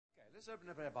Let's open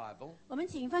up our Bible, 我们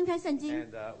请翻开圣经，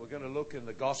 and we're going to look in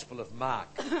the Gospel of Mark.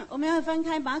 我们要翻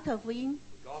开马可福音。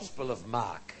 Gospel of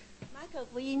Mark. 马可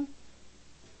福音，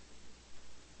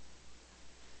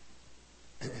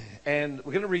 And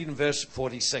we're going to read in verse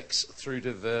 46 through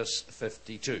to verse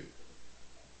 52.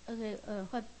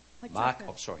 OK，what Mark, chapter？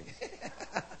 oh, sorry.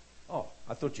 Oh,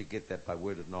 I thought you'd get that by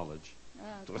word of knowledge.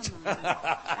 Come on.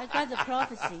 I got the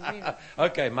prophecy. Really.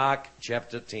 Okay, Mark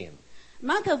chapter 10.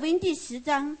 马可福音第10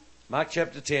章 Mark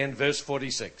chapter 10, verse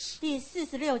 46. 第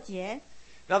46节。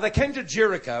 Now they came to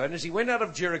Jericho, and as he went out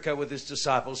of Jericho with his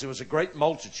disciples, there was a great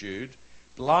multitude.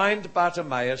 Blind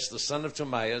Bartimaeus, the son of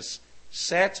Timaeus,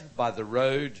 sat by the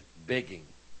road begging.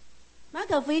 马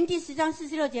可福音第10章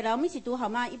46节来，我们一起读好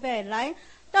吗？预备，来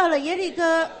到了耶利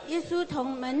哥，耶稣同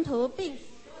门徒并许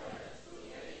多人出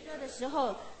耶利哥的时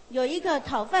候，有一个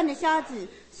讨饭的瞎子，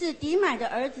是底买的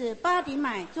儿子巴底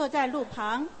买，坐在路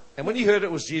旁。 And when he heard it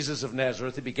was Jesus of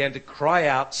Nazareth, he began to cry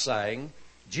out, saying,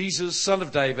 Jesus, son of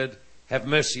David, have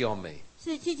mercy on me.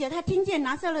 47节，他听见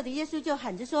拿撒勒的耶稣就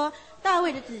喊着说：“大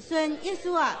卫的子孙，耶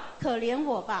稣啊，可怜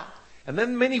我吧！” And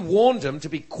then many warned him to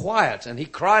be quiet, and he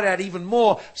cried out even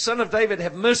more, Son of David,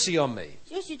 have mercy on me.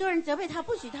 有许多人责备他，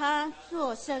不许他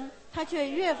作声，他却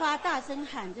越发大声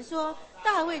喊着说：“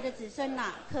大卫的子孙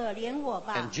呐，可怜我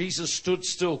吧 And Jesus stood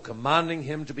still, commanding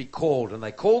him to be called. And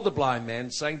they called the blind man,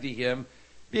 saying to him,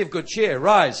 Be of good cheer,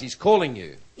 rise, he's calling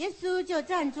you. 耶稣就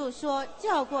站住说：“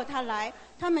叫过他来。”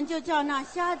他们就叫那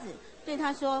瞎子，对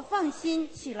他说：“放心，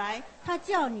起来，他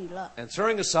叫你了。 And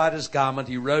throwing aside his garment,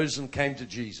 he rose and came to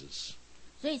Jesus. ”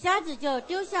所以瞎子就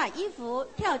丢下衣服，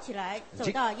跳起来，走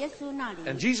到耶稣那里。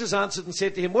 And Jesus answered and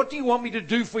said to him, What do you want me to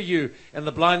do for you? And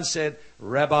the blind said,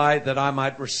 Rabbi, that I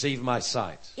might receive my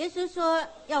sight. 耶稣说：“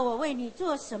要我为你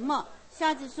做什么？”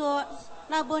瞎子说：“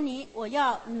拉波尼，我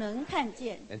要能看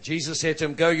见。” And Jesus said to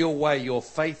him, Go your way, your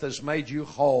faith has made you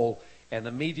whole. And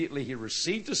immediately he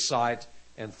received his sight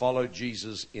and followed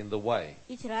Jesus in the way.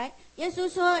 一起来，耶稣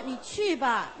说：“你去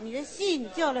吧，你的信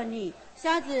救了你。”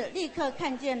瞎子立刻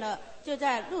看见了，就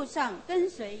在路上跟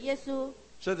随耶稣。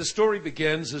 So the story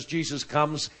begins as Jesus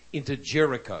comes into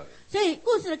Jericho. 所以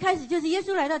故事的开始就是耶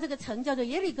稣来到这个城，叫做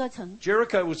耶利哥城。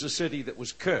 Jericho was a city that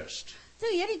was cursed. 这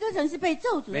个耶利哥城是被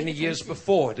咒诅的 Many 一个 years 城市，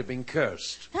 before it had been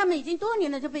cursed. 他们已经多年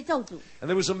了就被咒诅。 And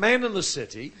there was a man in the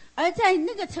city. 而在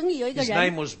那个城里有一个 His 人，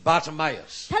 name was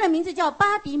Bartimaeus. 他的名字叫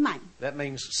巴底买， That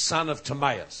means son of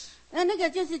Timaeus. 那个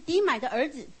就是底买的儿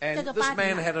子，叫 And 做 this 巴底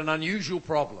man 买。 had an unusual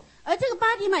problem. 而这个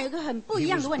巴底买有个很不一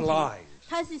样的问 He 题 was blind.，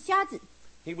他是瞎子，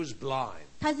 He was blind.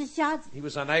 他是瞎子， He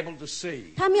was unable to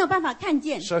see. 他没有办法看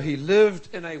见， So he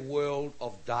lived in a world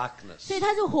of darkness. 所以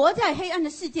他是活在黑暗的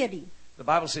世界里。 The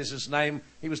Bible says his name,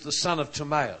 he was the son of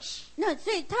Timaeus, 那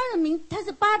所以他的名，他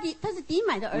是底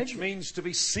买的儿 which 子 means to be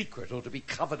secret or to be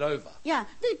covered over. 呀。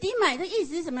这个底买的意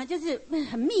思是什么呢？就是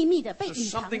很秘密的，被 So 隐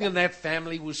藏 something in 的。 that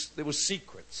family there were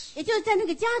secrets. 也就是在那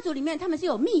个家族里面，他们是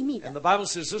有秘密 And 的。 the Bible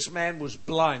says this man was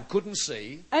blind, couldn't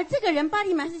see. 而这个人巴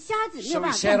底买是瞎子，没有 So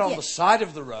办 he 法 sat 看 on 见 the，side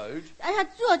of the road 而他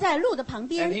坐在路的旁 and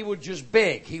边。 he would just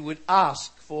beg. He would ask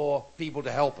for people to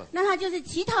help him. 那他就是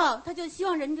乞讨，他就希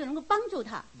望人能够帮助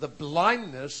他。 The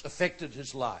blindness affected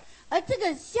his life. 而这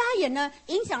个瞎眼呢，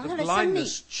影响了 The 他的生命。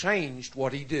 blindness changed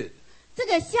what he did. 这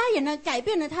个瞎眼呢，改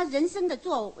变了他人生的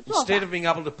做 Instead 法 of，being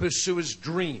able to pursue his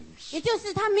dreams, 也就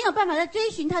是他没有办法再追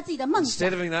寻他自己的梦想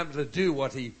instead，of being able to do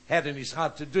what he had in his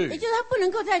heart to do, 也就是他不能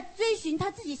够再追寻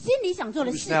他自己心里想做 he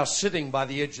的 was 事， now sitting by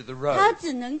the edge of the 他 road,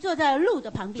 只能坐在路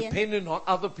的旁边， dependent on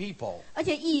other people 而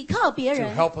且依靠别 to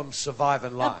人 help him survive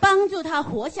in 来 life. 帮助他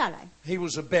活下来。 He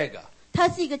was a beggar, 他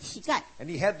是一个乞丐， and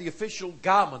he had the official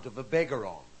garment of a beggar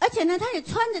on. 而且呢，他也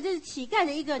穿着这是乞丐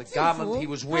的一个 The 制 garment 服 he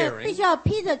was，他 wearing 必须要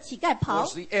披着乞丐袍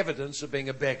Was。the evidence of being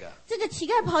a beggar. 这个乞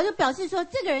丐袍就表示说，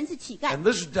这个人是乞丐。 And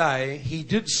this day, he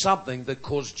did something that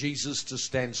caused Jesus to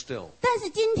stand still. 但是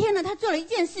今天呢，他做了一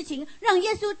件事情，让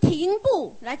耶稣停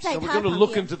步来在 So we're 他 going to 旁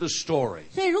look 边。 into the story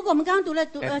所以，如果我们刚刚读了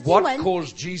and 经 what 文，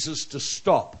 caused Jesus to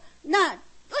stop. 那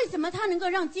为什么他能够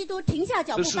让基督停下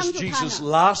脚步 This 帮 is 助他 Jesus'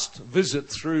 呢？ last visit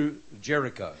through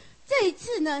Jericho. 这一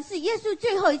次呢，是耶稣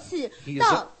最后一次 He is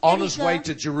到 on 耶 his 利 way 哥，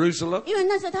 to Jerusalem. 因为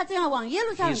那时候他正要往耶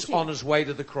路撒 He 冷 is 去， on his way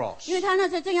to the cross. 因为他那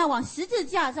时候正要往十字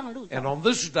架上的路 And 走。 on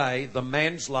this day, the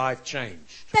man's life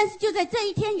changed. 但是就在这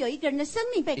一天，有一个人的生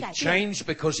命被 It 改变。 changed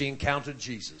because he encountered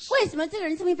Jesus. 为什么这个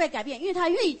人生命被改变？因为他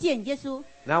遇见耶稣。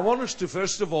 Now, I want us to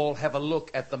first of all have a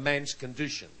look at the man's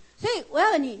condition. 所以我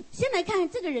要你先来看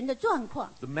这个人的状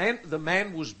况。 The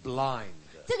man was blind,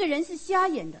 这个人是瞎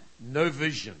眼的， no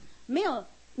vision,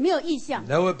 没有意向，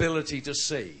 no ability to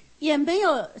see. 也没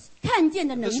有看见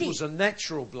的能 This 力 was。a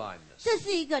natural blindness. 这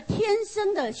是一个天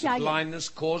生的瞎眼。 Blindness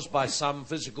caused by some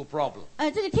physical problem.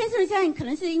 这个天生的瞎眼可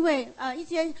能是因为一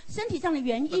些身体上的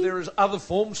原 But 因， there is other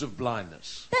forms of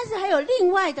blindness. 但是还有另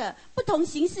外的不同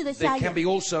形式的 There 瞎 can 眼， be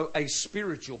also a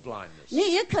spiritual blindness.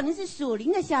 你也可能是属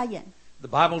灵的瞎眼。 The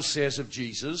Bible says of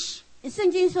Jesus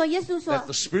圣经说，耶稣说 that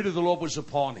the Spirit of the Lord was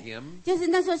upon him 就是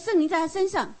那时候圣灵在他身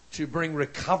上， to bring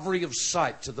recovery of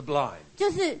sight to the blind. 就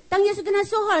是当耶稣跟他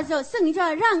说话的时候，圣灵就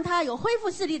要让他有恢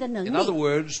复视力的能 In other 力，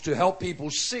 words, to help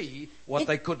people see what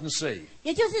they couldn't see.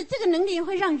 也就是这个能力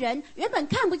会让人原本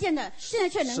看不见的，现在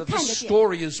却 So 能 the 看得见。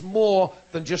 story is more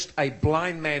than just a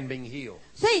blind man being healed.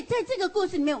 所以在这个故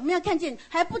事里面，我们要看见，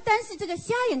还不单是这个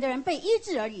瞎眼的人被医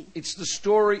治而已， It's the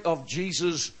story of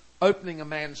Jesus opening a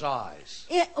man's eyes,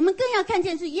 我们更要看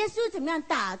见是耶稣怎么样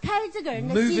打开这个人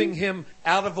的 moving 心， him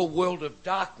out of a world of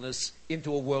darkness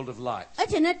into a world of light. 而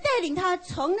且呢，带领他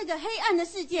从那个黑暗的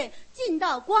世界进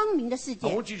到光明的世 I 界。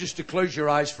 want you just to close your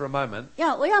eyes for a moment.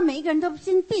 我要每一个人都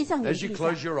先闭上眼 As you 睛。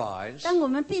 close your eyes, 当我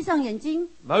们闭上眼睛，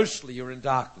 mostly you're in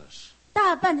darkness.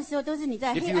 大半的时候都是你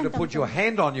在 If 黑 you were 暗 to 当 put your 中。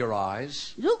 hand on your eyes,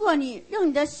 如果你用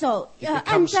你的手 It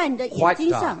按 becomes 在你的眼睛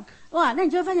quite 上，哇，那你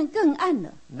就会发现更暗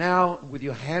了。 now with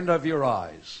your hand over your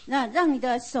eyes, 那让你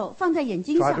的手放在眼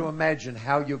睛 try to 上， imagine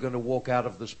how you're going to walk out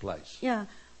of this place.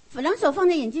 两手放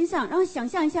在眼睛上，然后想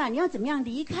象一下你要怎么样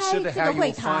离开 Consider 这 how 个 you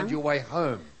会 will 堂 find your way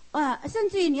home. 甚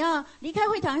至于你要离开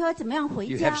会堂以后怎么样回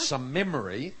You 家 have，some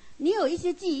memory, 你有一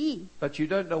些记忆， but you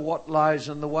don't know what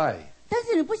lies in the way. 但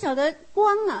是你不晓得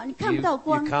光你看 You, 不到 you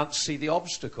光， can't see the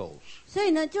obstacles. 所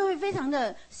以呢就会非常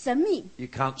的神秘， You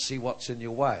can't see what's in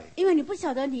your way. 因为你不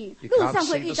晓得你 You 路 can't 上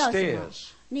会 see 遇 the 到什么， stairs.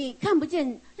 你看不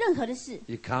见任何的事，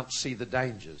 You can't see the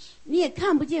dangers. 你也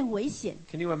看不见危险，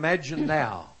 Can you imagine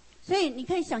now 所以你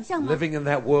可以想象吗？ living in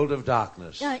that world of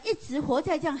darkness? 一直活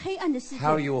在这样黑暗的世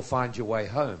How 界， you will find your way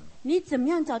home? 你怎么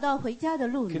样找到回家的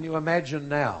路 Can 呢？ you imagine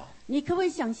now 你可不可以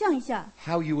想象一下，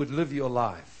 how you would live your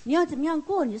life 你要怎么样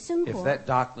过你的生 if 活？ that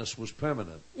darkness was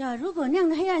permanent? 如果那样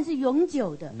的黑暗是永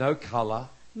久的， No color,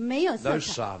 没有色 no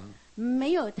彩， sun,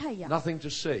 没有太阳， nothing to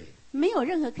see, 没有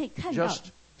任何可以看到 just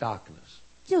的， darkness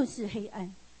就是黑暗，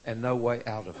 and no way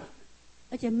out of it.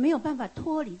 而且没有办法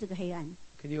脱离这个黑暗。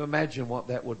 Can you imagine what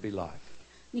that would be like?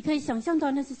 你可以想象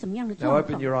到那是什么样的 Now 状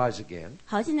open 况。 your eyes again.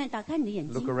 好，现在打开你的眼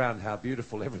Look 睛， around how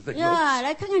beautiful everything looks.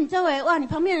 来看看你周围，哇，你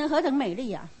旁边人何等美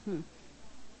丽啊！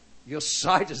 Your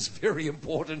sight is very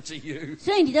important to you.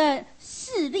 所以你的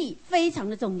视力非常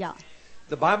的重要。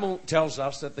 The Bible tells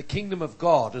us that the kingdom of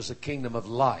God is a kingdom of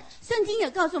light. 圣经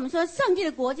也告诉我们说，上帝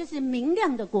的国就是明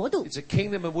亮的国度， It's a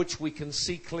kingdom in which we can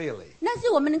see clearly. 那是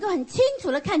我们能够很清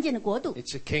楚的看见的国度。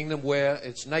 It's a kingdom where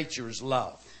its nature is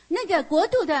love. 那个国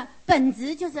度的本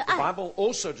质就是 The 爱， Bible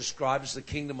also describes the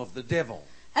kingdom of the devil.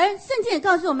 而圣经也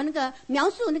告诉我们，那个描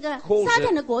述那个 Calls 撒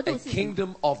旦的 it 国度 a 是什么？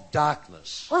 kingdom of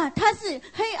darkness. 哇，他是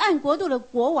黑暗国度的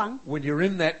国王。 When you're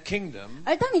in that kingdom,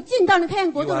 而当你进到那黑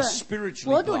暗国 you 度 are 的 spiritually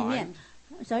国度里面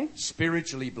blind.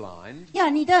 ，spiritually blind.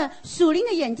 你的属灵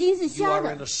的眼睛是 You 瞎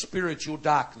are in 的， a spiritual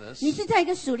darkness, 你是在一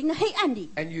个属灵的黑暗里，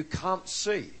 and you can't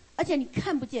see. 而且你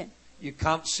看不见， You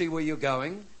can't see where you're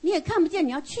going. 你也看不见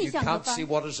你要去 You 向何 can't 方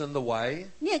see，what is in the way.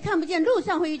 你也看不见路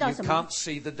上会遇 You 到什么， can't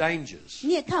see the dangers.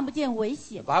 你也看不见危 The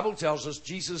险。 Bible tells us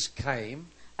Jesus came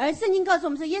而圣经告诉我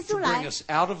们说，耶 to 稣 bring 来 us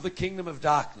out of the kingdom of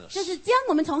darkness, 就是将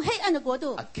我们从黑暗的国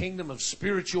度， a kingdom of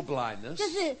spiritual blindness, 就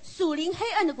是属灵黑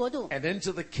暗的国度， and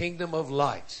into the kingdom of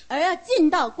light, 而要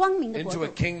进到光明的国 into a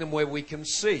度， kingdom where we can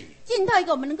see. 进到一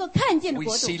个我们能够看见的 We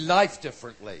国度。 see life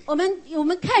differently. 我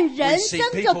们看人 We see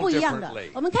生就不一样 people 了 differently.，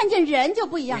我们看见人就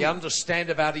不一样 We 了， understand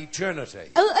about eternity.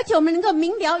 而且我们能够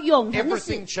明了永恒的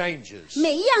事 Everything，changes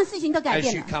每一样事情都改 as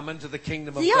变 you 了。 come into the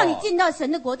kingdom of 只要你 God. 进到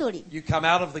神的国度里， You come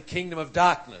out of the kingdom of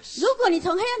darkness 如果你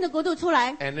从黑暗的国度出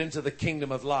来， and into the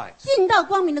kingdom of light. 进到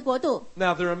光明的国度，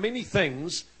 Now, there are many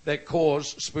things that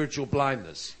cause spiritual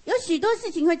blindness. 有许多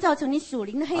事情会造成你属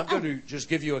灵的黑 I'm going 暗。 to just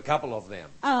give you a couple of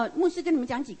them. 牧师跟你们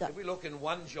讲几个 If，we look in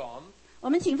 1 John, 我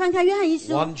们请翻开约翰一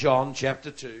书， 1 John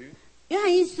chapter 2, 约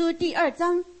翰一书第2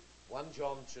章， 1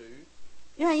 John 2,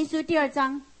 约翰一书第2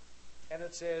章， and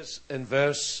it says in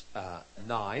verse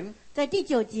 9, 在第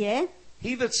9节，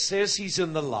 He that says he's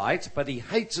in the light, but he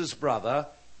hates his brother,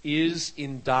 is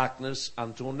in darkness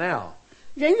until now.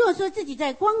 人若说自己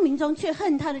在光明中，却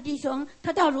恨他的弟兄，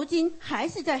他到如今还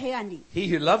是在黑暗里。 He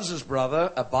who loves his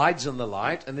brother abides in the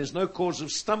light, and there's no cause of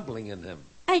stumbling in him.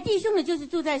 爱弟兄的，就是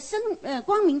住在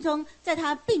光明中，在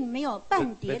他并没有半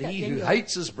But 叠的 he 缘 who 由。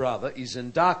 hates his brother is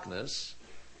in darkness,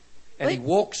 and he Wait.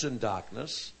 walks in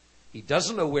darkness. He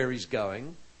doesn't know where he's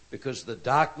going, because the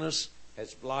darkness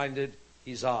has blinded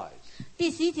his eyes.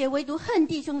 第11节，唯独恨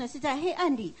弟兄的是在黑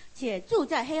暗里，且住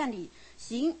在黑暗里，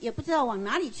行也不知道往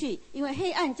哪里去，因为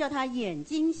黑暗叫他眼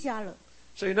睛瞎了。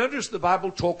 So you notice the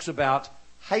Bible talks about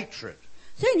hatred.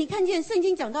 所以你看见圣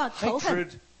经讲到仇恨， Hatred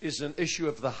is an issue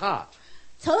of the heart.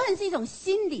 仇恨是一种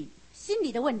心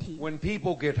理的问题。 When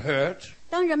people get hurt,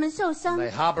 当人们受伤，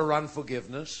 they harbor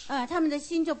unforgiveness. 他们的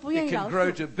心就不愿 It 意 can 饶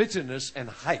grow 恕， to bitterness and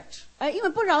hate. 而因为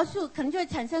不饶恕，可能就会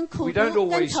产生苦 We 毒 don't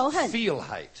跟 always 仇恨。 feel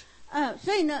hate.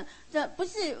 所以呢，这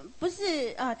不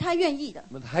是他愿意的，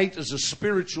 But hate is a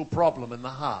spiritual problem in the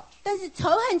heart. 但是仇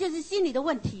恨就是心理的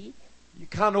问题。 You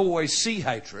can't always see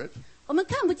hatred, 我们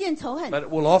看不见仇恨， but it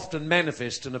will often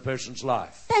manifest in a person's life.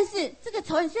 但是这个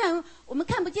仇恨虽然我们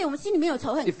看不见，我们心里面有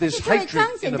仇恨， If 可 there's 是就会 hatred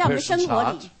彰 in 显 a 在我们的生 person's 活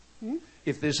heart, 里。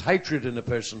 if there's hatred in a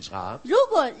person's heart, 如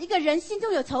果一个人心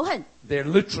中有仇恨， they're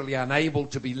literally unable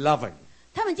to be loving.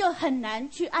 他们就很难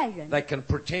去爱人。 They can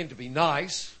pretend to be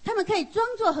nice, 他们可以装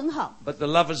作很好， but the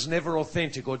love is never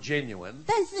authentic or genuine.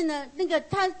 但是呢，那个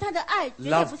他的爱绝对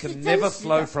Love 不是 can 真 never 实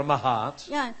flow 的。 from a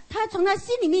heart 他从他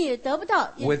心里面也得不到，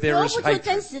也 Where 得 there 不 is 出 hatred.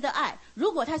 真实的爱。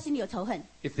如果他心里有仇恨，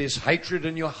 If there's hatred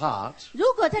in your heart, 如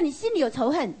果在你心里有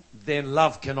仇恨， then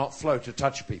love cannot flow to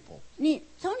touch people. 你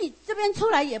从你这边出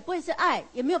来也不会是爱，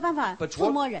也没有办法 But 触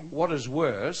摸人。 what is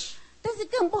worse, 但是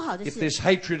更不好的 if 是， there's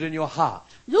hatred in your heart,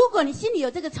 如果你心里有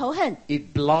这个仇恨， it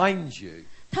blinds you.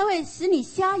 它会使你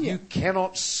瞎 You 眼，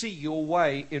 cannot see your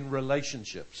way in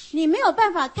relationships. 你没有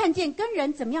办法看见跟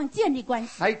人怎么样建立关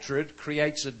系， Hatred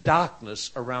creates a darkness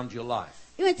around your life.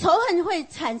 因为仇恨会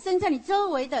产生在你周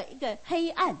围的一个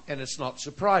黑暗， And it's not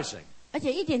surprising 而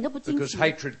且一点都不惊 because 奇，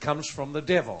 hatred comes from the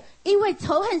devil. 因为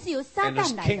仇恨是由撒 And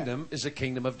his 旦来的， kingdom is a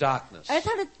kingdom of darkness. 而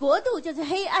他的国度就是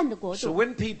黑暗的国 So 度。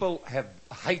 when people have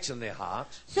hate in their heart,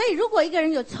 所以，如果一个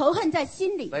人有仇恨在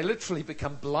心里， they literally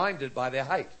become blinded by their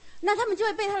hate. 那他们就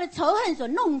会被他的仇恨所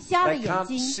弄瞎了 They 眼 can't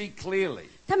睛， see clearly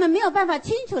他们没有办法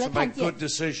清楚 to 的看 make 见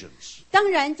good，decisions. 当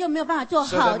然就没有办法做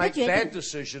So they 好的 make 决 bad 定。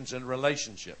 decisions in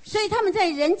relationships. 所以他们在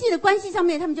人际的关系上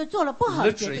面，他们就做了不好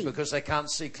的决 Literally 定。 because they can't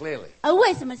see clearly. 而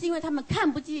为什么？是因为他们看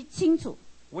不清楚。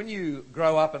 When you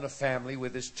grow up in a family where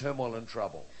there's turmoil and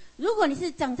trouble, 如果你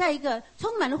是长在一个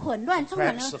充满了混乱、充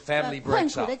满了 Perhaps the family 困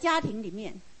breaks 苦的家庭里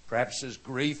面， perhaps there's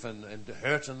grief and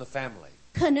hurt in the family.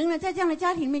 可能呢，在这样的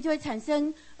家庭里面就会产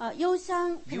生忧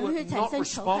伤，可 You 能 are 会产 not 生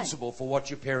仇恨。 responsible for what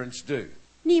your parents do.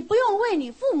 你不用为你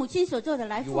父母亲所做的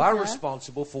来负 You are 责，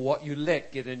 responsible for what you let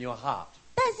get in your heart.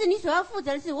 但是你所要负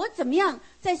责的是，我怎么样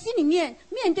在心里面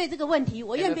面对这个问题，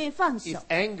我愿 And 不愿意放 if 手？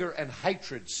 anger and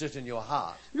hatred sit in your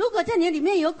heart, 如果在你里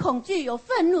面有恐惧、有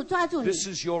愤怒抓住你， this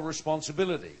is your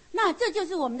responsibility. 那这就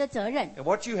是我们的责任。 And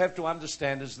what you have to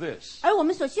understand is this, 而我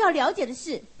们所需要了解的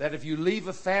是， that if you leave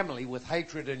a family with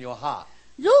hatred in your heart,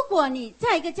 如果你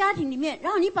在一个家庭里面，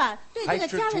然后你把对这个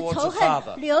家的 Hatred towards 仇 a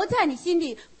father. 恨留在你心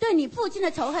里，对你父亲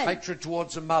的仇恨， hatred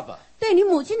towards a mother, 对你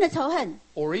母亲的仇恨，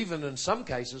 or even in some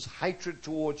cases, hatred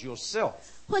towards yourself,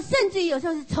 或甚至于有时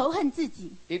候是仇恨自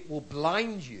己， it will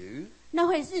blind you. 那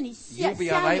会是你 You'll be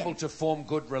瞎 unable 眼， to form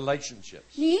good relationships.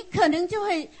 你可能就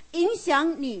会影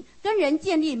响你跟人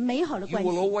建立美好的 You 关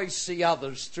will 系。 always see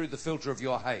others through the filter of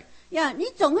your hate, 你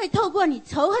总会透过你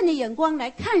仇恨的眼光来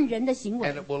看人的行 and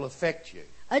为， it will affect you.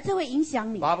 而这会影响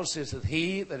The 你。 Bible says that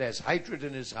he that has hatred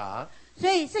in his heart 所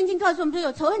以圣经告诉我们说，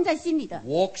有仇恨在心里的，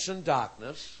 walks in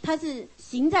darkness, 他是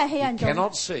行在黑暗中，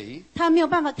 cannot see, 他没有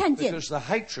办法看见， because the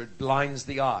hatred blinds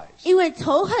the eyes. 因为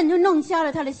仇恨就弄瞎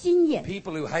了他的心眼。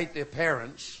 People who hate their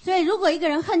parents 所以，如果一个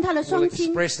人恨他的 will 双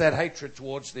亲， express that hatred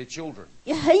towards their children.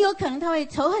 也很有可能他会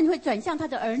仇恨会转向他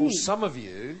的儿 For 女。 some of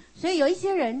you, 所以有一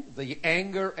些人， the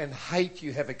anger and hate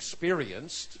you have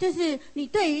experienced 就是你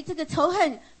对于这个仇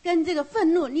恨跟这个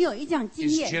愤怒，你有一种经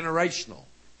is 验， generational.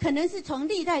 可能是从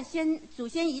历代祖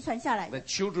先遗传下来的。 That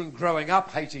children growing up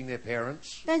hating their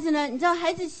parents 但是呢，你知道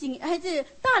孩子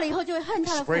大了以后就会恨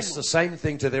他的父 express the 母， same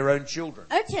thing to their own children.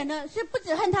 而且呢，是不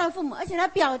止恨他的父母，而且他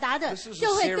表达的 This is a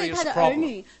就会对他的 serious 儿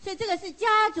女，所以这个是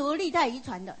家族历代遗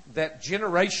传的。 That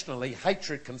generationally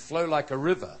hatred can flow like a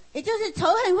river. 也就是仇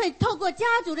恨会透过家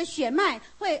族的血脉，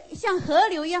会像河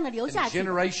流一样的流 And 下去，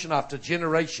 generation after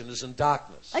generation is in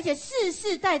darkness. 而且世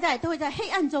世代代都会在黑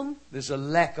暗中。 There's a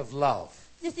lack of love.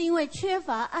 这是因为缺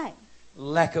乏爱，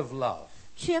 Lack of love.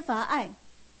 缺乏爱，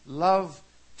 Love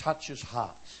touches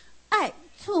hearts. 爱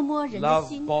触摸人的 Love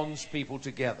心， bonds people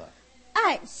together.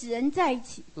 爱使人在一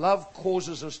起， Love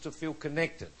causes us to feel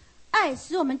connected. 爱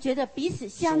使我们觉得彼此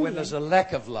So 相 when 连 there's a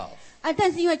lack of love,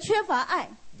 但是因为缺乏爱，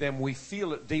 then we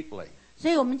feel it deeply.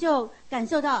 所以我们就感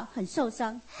受到很受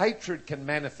伤。 Hatred can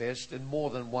manifest in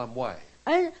more than one way.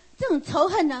 而这种仇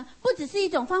恨呢，不只是一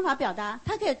种方法表达，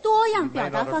它可以多 You 样 may 表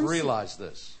达 not have 方式。 realized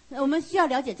this. 我们需要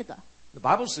了解这个。The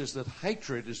Bible says that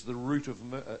hatred is the root of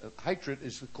hatred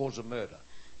is the cause of murder.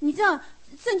 你知道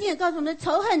圣经也告诉我们，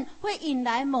仇恨会引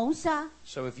来谋杀。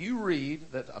So if you read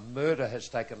that a murder has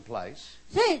taken place,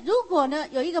 所以如果呢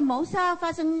有一个谋杀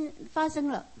发生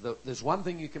了， there's one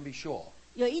thing you can be sure,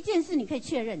 有一件事你可以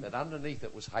确认 that underneath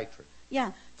it was hatred.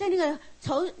 呀，在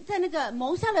那个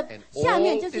谋杀的 And 下 all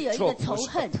面 it 就是有一个 took 仇 was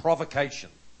a 恨。 provocation.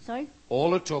 Sorry，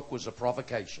 All it took was a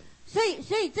provocation. 所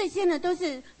以这些呢都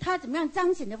是他怎么样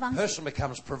彰显的方式 Person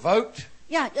becomes provoked,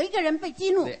 呀。有一个人被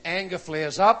激怒， their anger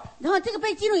flares up, 然后这个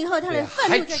被激怒以后，他的 their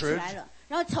愤怒就起 hatred 来了，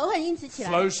然后仇恨因此起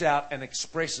来。 flows out and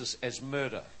expresses as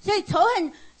murder. 所以仇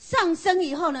恨上升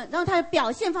以后呢，然后他的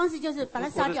表现方式就是把他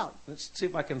杀掉。Let's see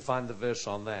if I can find the verse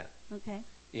on that OK，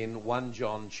 in 1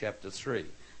 John chapter 3.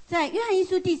 在约翰一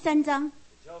书第3章，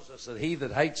 It tells us that he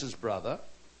that hates his brother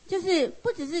就是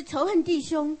不只是仇恨弟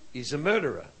兄， is a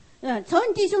murderer. 仇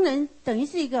恨弟兄的人等于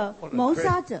是一个 What 谋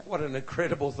杀者。 what an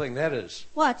incredible thing that is.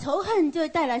 哇，仇恨就会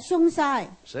带来凶杀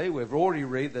哎。 See, we've already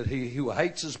read that he who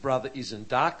hates his brother is in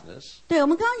darkness. 对，我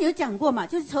们刚刚有讲过嘛，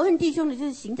就是仇恨弟兄的，就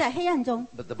是行在黑暗中。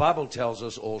 But the Bible tells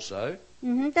us also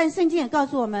但圣经也告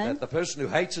诉我们 that the person who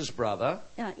hates his brother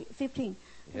 ，15，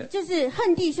 Yeah. 就是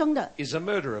恨弟兄的， is a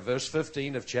murderer. Verse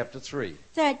 15 of chapter 3.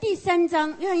 在第3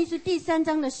章，约翰一书第3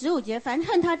章的15节，凡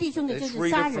恨他弟兄的，就 Let's 是 read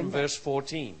杀 it 人 from 的。 verse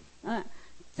 14.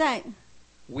 在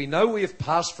We know we have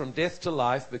passed from death to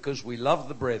life because we love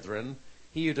the brethren.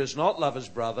 He who does not love his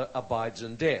brother abides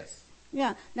in death.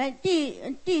 来第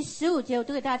15节，我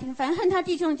读给大家听。凡恨他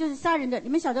弟兄的，就是杀人的。你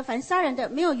们晓得，凡杀人的，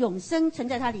没有永生存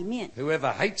在他里面。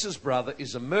 Whoever hates his brother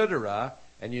is a murderer,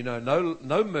 and you know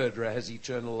no murderer has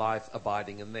eternal life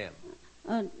abiding in them.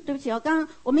 对不起哦，刚刚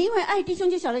我们因为爱弟兄，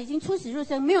就晓得已经出死入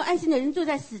生，没有爱心的人住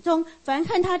在死中。凡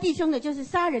恨他弟兄的，就是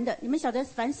杀人的。你们晓得，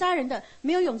凡杀人的，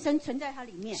没有永生存在他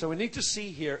里面。 So we need to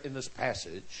see here in this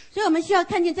passage, 所以我们需要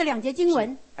看见这2节经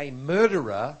文。 a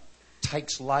murderer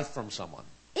takes life from someone.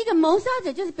 一个谋杀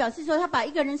者就是表示说，他把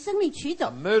一个人生命取 A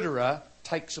走， murderer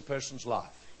takes a person's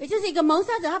life. 也就是一个谋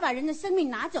杀者，他把人的生命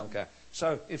拿走。 Okay.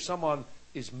 So if someone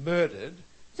is murdered,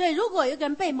 所以，如果有一个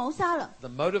人被谋杀了， the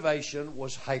motivation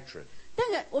was hatred, 但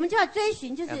是我们就要追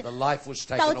寻，就 and 是 the life was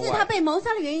导 taken 致他 away. 被谋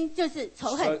杀的原因就是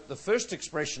仇 So 恨。 the first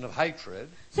expression of hatred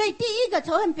所以，第一个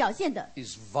仇恨表现的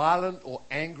is violent or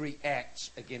angry acts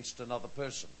against another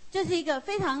person. 就是一个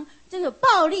非常这个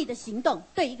暴力的行动，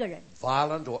对一个人，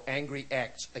 Violent or angry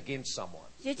acts against someone.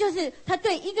 也就是他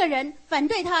对一个人反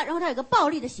对他，然后他有个暴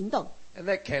力的行动。 And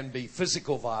that can be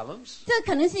physical violence, 这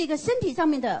可能是一个身体上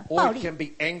面的 or 暴 it 力， can be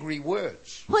angry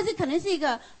words. 或是可能是一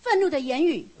个愤怒的言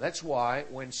语。 That's why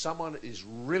when someone is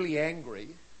really angry,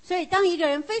 所以，当一个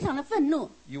人非常的愤怒，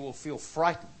 you will feel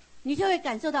frightened, 你就会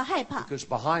感受到害怕， because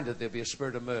behind it there'll be a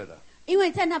spirit of murder. 因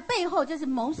为在那背后就是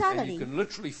谋杀的 And you 灵。 can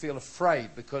literally feel afraid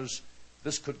because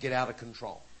this could get out of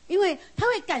control. 因为他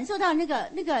会感受到那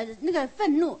个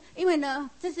愤怒，因为呢，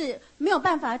这是没有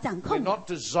办法掌 We're 控的。 not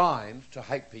designed to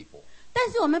hate people. 但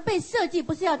是我们被设计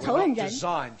不是要 We're 仇恨 not 人，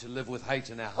 designed to live with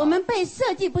hate in our 我们 heart. 被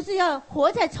设计不是要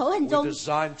活在仇恨 We're 中，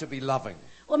 designed to be loving.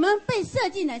 我们被设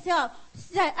计呢是要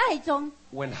在爱中。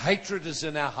 When hatred is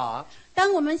in our heart,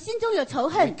 当我们心中有仇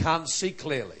we 恨， can't see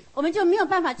clearly. 我们就没有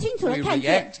办法清楚 We 的看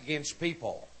见， react against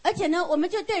people. 而且呢，我们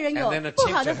就对人有 And then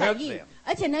不好的 attempt to 反 hurt 应 them.，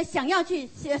而且呢，想要去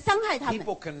伤害他们。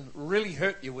 People can really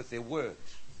hurt you with their words.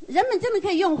 人们真的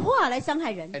可以用话来伤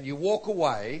害人。 And you walk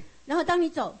away 然后当你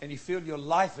走 and you feel your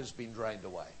life has been drained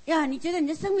away. 呀，你觉得你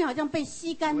的生命好像被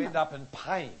吸干 You end 了， up in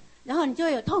pain. 然后你就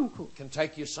会有痛苦， It can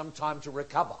take you some time to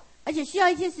recover. 而且需要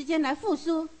一些时间来复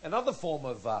苏。 Another form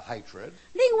of hatred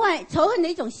另外，仇恨的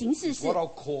一种形式 is 是 what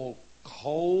I'll call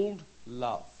cold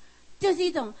love. 就是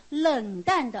一种冷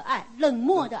淡的爱、冷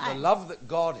漠的 The 爱， love that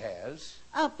God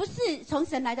has 不是从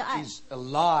神来的爱。 is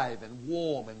alive and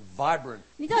warm and vibrant.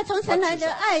 你知道，从神来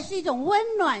的爱是一种温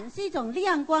暖，是一种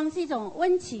亮光，是一种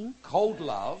温情。 Cold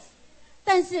love,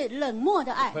 但是冷漠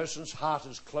的 the 爱， person's heart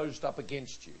is closed up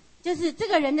against you. 就是这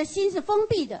个人的心是封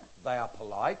闭的， They are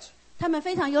polite. 他们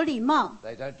非常有礼貌，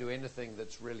 They don't do anything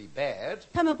that's really bad,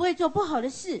 他们不会做不好的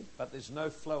事， but there's no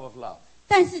flow of love.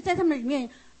 但是在他们里面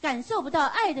感受不到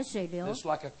爱的水流，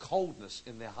 There's like a coldness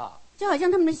in their heart. 就好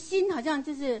像他们的心好像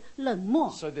就是冷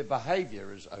漠， So their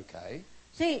behavior is okay.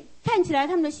 所以看起来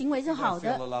他们的行为是 You 好 don't feel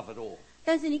的， the love at all.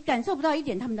 但是你感受不到一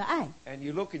点他们的爱。 And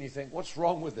you look and you think, what's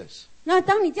wrong with this? 然后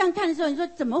当你这样看的时候，你说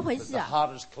怎么回 But 事 the 啊？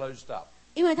 heart is closed up.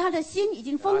 因为他的心已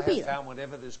经 And I 封 have 闭了 found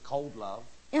whenever there's cold love,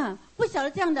 呀，不晓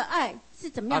得这样的爱是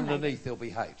怎么样来的。 underneath there'll be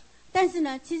hate. 但是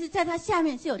呢，其实在他下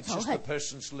面是有 It's 仇 just 恨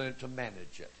the。person's learned to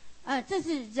manage it. 这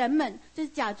是人们就是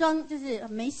假装就是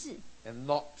没事。and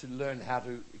not to learn how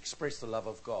to express the love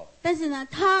of God. 但是呢，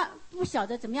他不晓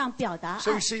得怎么样表达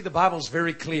So 爱 we。see the Bible's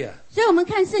very clear. 所以我们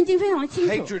看圣经非常的清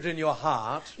楚， Hatred in your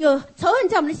heart 有仇恨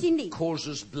在我们的心里，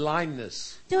 causes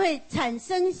blindness. 就会产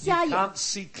生 You 瞎眼。 can't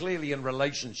see clearly in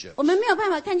relationships. 我们没有办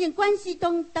法看见关系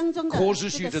当中的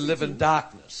Causes 这 you 个 to 事 live in 情，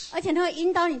 darkness. 而且它会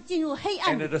引导你进入黑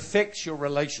暗 And，it affects your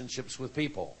relationships with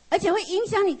people. 而且会影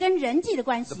响你跟人际的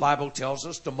关系 The。Bible tells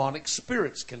us demonic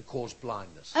spirits can cause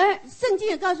blindness. 而圣经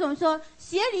也告诉我们说，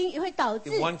邪灵也会导致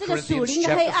In 1这个属 Corinthians 灵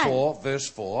的黑 chapter 暗。 4, verse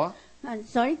 4,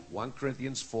 Sorry， 1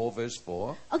 Corinthians 4, verse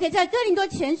 4, OK， 在哥林多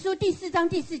前书第4章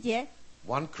第4节，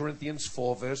 1 Corinthians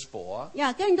 4, verse 4,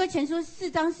 呀，哥林多前书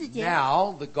4章4节，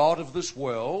 now the God of this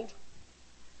world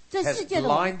这 has 世界的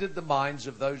王 blinded the minds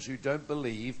of those who don't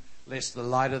believe, lest the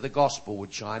light of the gospel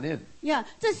would shine in. 呀，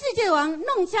这世界的王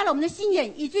弄瞎了我们的心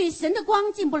眼，以至于神的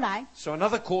光进不来。 So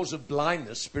another cause of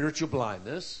blindness, spiritual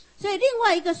blindness, 所以另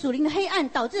外一个属灵的黑暗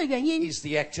导致的原因， is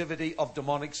the activity of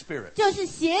demonic spirits. 就是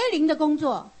邪灵的工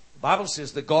作。 The Bible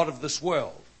says the God of this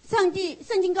world. 圣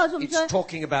经告诉我们 It's 说，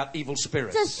 talking about evil 这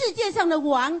spirits. 世界上的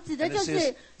王指的就 And it 是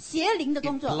says 邪灵的 It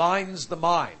工作。 blinds the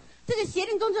mind 这个邪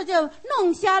灵工作就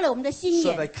弄瞎了我们的心 so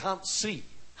they 眼， can't see.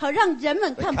 好让人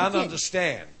们 They 看 can't 不见，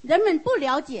 understand. 人们不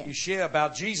了解 You。share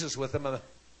about Jesus with them and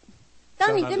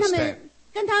当你 don't 跟他 understand. 们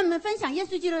跟他们分享耶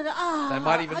稣基督的啊， They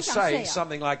好 might even 想 say 睡啊，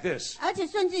 something like this. 而且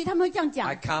甚至于他们会这样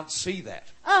I 讲 can't see that.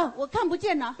 啊，我看不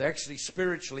见了。 They're actually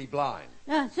spiritually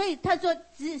blind. 所以他说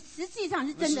实际上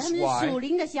是真的， This 他 is 们 why- 是属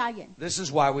灵的瞎眼。 This is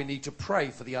why we need to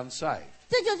pray for the unsaved.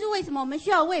 这就是为什么我们需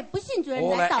要为不信主的人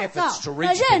All 来 our 祷告 efforts to，reach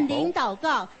要认 people, 灵祷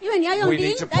告，因为你要用 we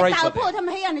灵 need to 来 pray 打 for 破 them. 他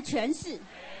们黑暗的权势。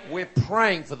 We're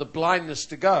praying for the blindness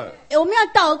to go. 我们要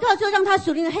祷告，说让他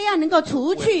属灵的黑暗能够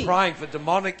除 We're 去。 praying for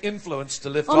demonic influence to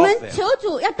lift 我们 off them 求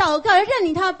主要祷告，要认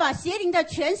领他，把邪灵的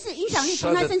权势、影响力 so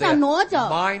从他 that 身 their 上挪走，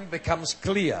 mind becomes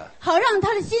clear 好让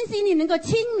他的心思意念能够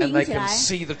清 and 明 they 起 can 来，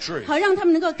 see the truth 好让他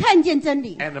们能够看见真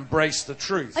理， and embrace the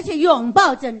truth. 而且拥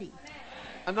抱真理。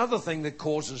 Another thing that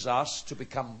causes us to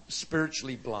become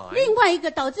spiritually blind 另外一个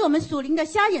导致我们属灵的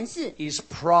瞎眼是， is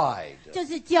pride. 就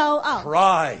是骄傲。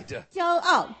 Pride. 骄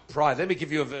傲。 Pride. Let me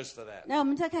give you a verse for that. 来，我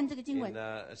们再看这个经 In, 文，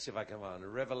 let's see if I can find it.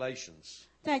 Revelations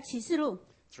在启示录，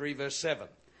 3 verse 7.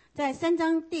 在3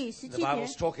章第 The 17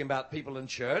 Bible's 节， talking about people in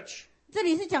church. 这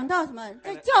里是讲到什么？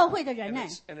在教会的人 And 呢？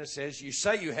 it says, you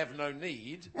say you have no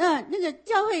need. 那个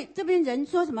教会这边人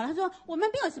说什么？他说我们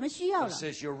没有什么需要 It 了，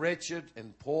 says you're wretched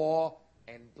and poor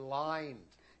and blind.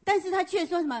 但是他却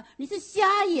说什么？你是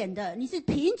瞎眼的，你是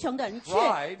贫穷的，你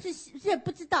Pride 却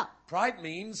不知道。 Pride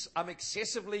means I'm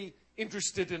excessively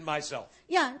interested in myself.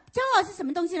 呀，骄傲是什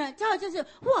么东西呢？骄傲就是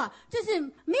哇，就是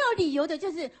没有理由的，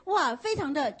就是哇，非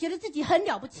常的觉得自己很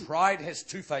了不起。 Pride has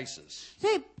two faces.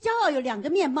 所以骄傲有2个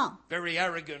面貌。 Very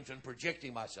arrogant and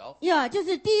projecting myself. 呀，就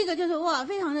是第一个就是哇，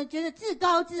非常的觉得自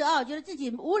高自傲，觉得自己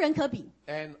无人可比。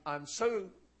 And I'm so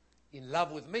in love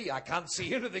with me, I can't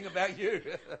see anything about you.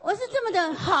 我是这么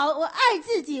的好，我爱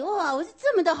自己，哇，我是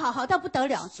这么的好，好到不得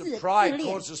了， So 自 pride 恋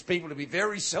causes people to be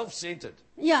very self-centered.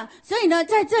 呀。所以呢，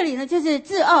在这里呢，就是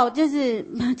自傲，就是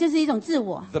一种自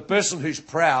我。 The person who's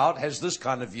proud has this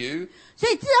kind of view. 所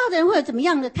以自傲的人会有怎么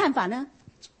样的看法呢？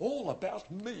 It's all about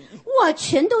me. 哇，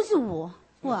全都是我，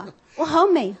哇，我好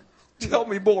美， Tell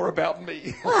me more about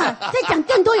me. 哇，在讲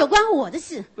更多有关我的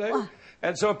事，哇。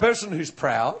 And so a person who's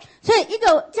proud, 所以一个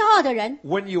骄傲的人，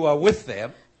 when you are with them,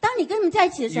 当你跟他们在一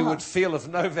起的时 you 候 would，feel of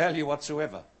no value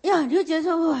whatsoever. 呀，你就觉得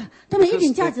说哇，他们一 Because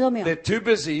点价值都没有。 they're too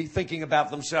busy thinking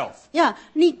about themselves. 呀，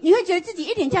你会觉得自己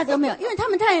一点价值都没有，因为他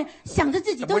们太想着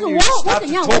自己， And 都是 when 我 you 我 start 怎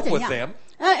to 样我 talk 怎 with 样。 them,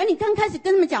 而你刚开始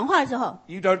跟他们讲话的时候，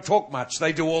 you don't talk much.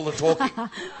 They do all the talking.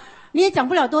 你也讲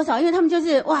不了多少，因为他们就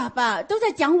是哇，都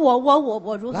在讲我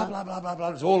如 Blah, 何 blah, blah, blah,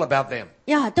 blah. It's all about them.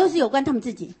 呀，都是有关他们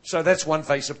自己。 So that's one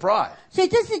face of pride. 所以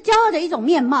这是骄傲的一种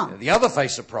面貌， The other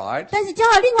face of pride 但是骄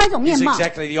傲另外一种面 is 貌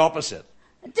exactly the opposite.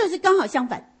 就是刚好相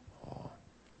反。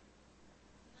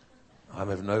 I'm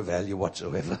of no value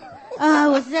whatsoever. 啊，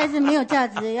我实在是没有价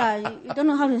值呀，you don't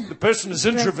know how to The person is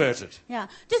introverted. 呀，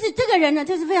就是这个人呢，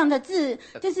就是非常的自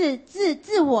我，就是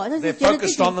They're 觉得自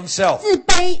己 focused on themselves. 自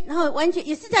卑，然后完全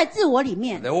也是在自我里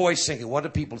面。 They're always thinking, what are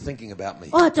people thinking about me?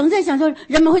 哇，总在想说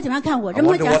人们会怎么样看我，人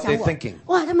们会怎么样想 wonder what they're thinking.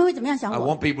 我，哇，他们会怎么样想 I 我，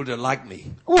 want people to like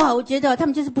me. 哇，我觉得他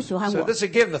们就是不喜欢 So 我， this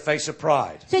again, the face of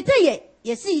pride. 所以这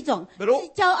也是一种 But 是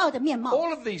all- 骄傲的面貌。 All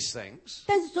of these things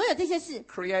但是所有这些事，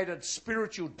 created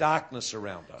spiritual darkness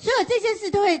around us. 所有这些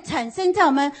事都会产生在我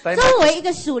们 They 周 make 围一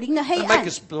个属灵的黑 They 暗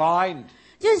make，us blind.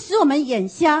 就是使我们眼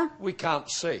瞎， We can't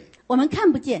see. 我们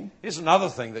看不见。 Here's another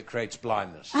thing that creates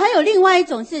blindness. 还有另外一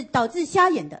种是导致瞎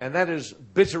眼的 And that is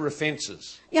bitter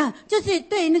offenses. 呀，就是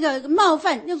对那个冒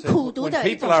犯、用苦毒的 when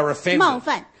一 people are 种 offended 冒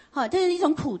犯。好，这是一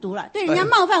种苦毒了。对人家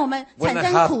冒犯我们 When 产 they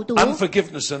生 have 苦毒，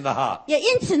 unforgiveness in the heart, 也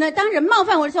因此呢，当人冒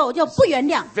犯我的时候，我就不原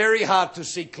谅。 very hard to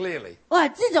see clearly 哇，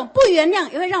这种不原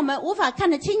谅也会让我们无法看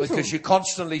得清楚， because you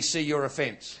constantly see your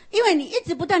offense. 因为你一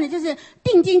直不断的就是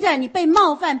定睛在你被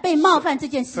冒犯这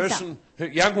件事上。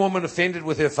 Young woman offended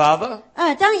with her father,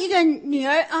 当一个女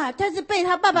儿她是被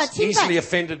她爸爸侵犯 easily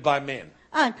offended by men.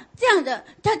 这样的，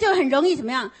她就很容易怎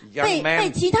么样 Young man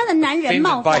被其他的男人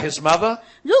冒 Offended by 犯。 his mother,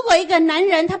 如果一个男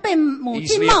人他被母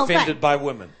亲 easily 冒犯， offended by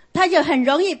women. 他就很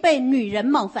容易被女人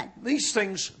冒犯。 These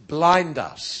things blind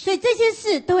us. 所以这些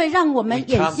事都会让我们 We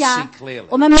眼 can't 瞎 see clearly.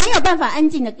 我们没有办法安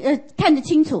静的看得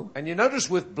清楚。 And you notice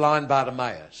with blind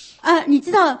Bartimaeus, 你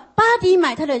知道巴迪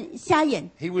买他的瞎眼，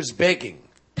 he was begging.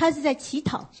 他是在乞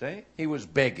讨， See? He was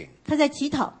begging. 他在乞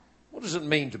讨。 What does it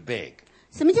mean to beg?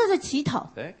 什么叫做乞讨？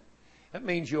 See? That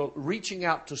means you're reaching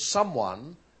out to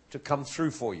someone to come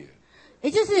through for you.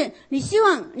 也就是你希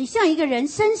望你向一个人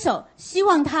伸手，希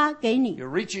望他给你， You're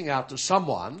reaching out to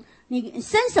someone 你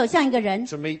伸手向一个人，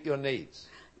 to meet your needs.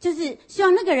 就是希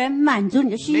望那个人满足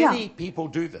你的需要。 Many people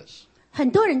do this. 很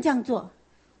多人这样做。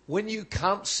 When you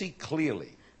can't see clearly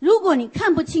如果你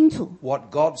看不清楚 what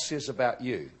God says about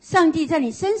you, 上帝在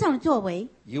你身上的作为，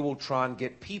 you will try and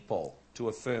get people to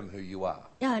affirm who you are.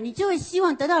 你就会希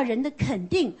望得到人的肯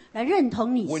定来认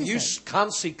同你 When you 是谁。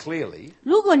 can't see clearly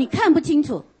如果你看不清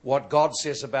楚， what God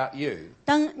says about you,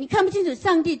 当你看不清楚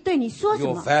上帝对你说什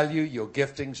your 么， value, your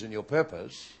giftings, and your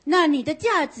purpose, 那你的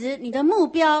价值、你的目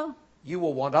标， you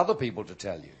will want other people to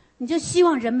tell you. 你就希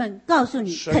望人们告诉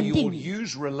你、 So 肯 you 定 will 你，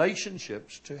 use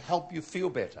relationships to help you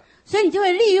feel better. 所以你就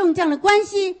会利用这样的关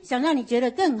系，想让你觉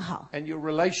得更好。 And your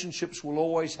relationships will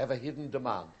always have a hidden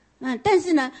demand. 但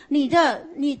是呢，你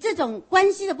这种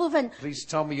关系的部分 Please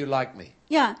tell me you like me.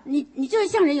 你就会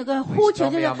向人有个呼求，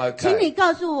 Please tell 就 me 是 I'm okay. 请你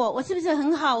告诉我是不是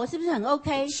很好，我是不是很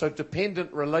OK？ So dependent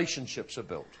relationships are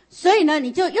built, 所以呢，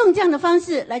你就用这样的方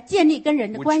式来建立跟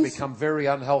人的 which 关系， become very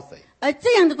unhealthy. 而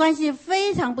这样的关系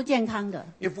非常不健康的。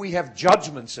 If we have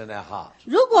judgments in our heart,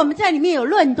 如果我们在里面有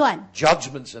论断，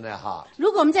 judgments in our heart,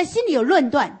 如果我们在心里有论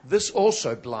断， this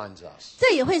also blinds us.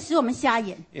 这也会使我们瞎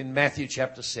眼。 In Matthew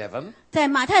chapter 7在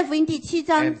马太福音第7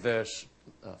章， and verse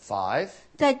 5,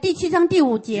 在第7章第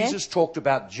5节， Jesus talked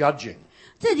about judging.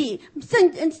 这里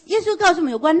耶稣告诉我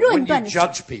们有关论 When you 断的事。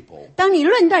 judge people, 当你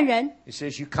论断人， he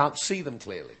says you can't see them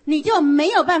clearly. 你就没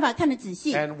有办法看得仔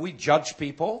细。 And we judge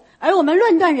people 而我们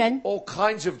论断人， all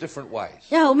kinds of different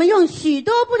ways. 我们用许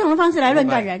多不同的方式来 We 论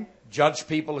断 may 人。 judge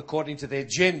people according to their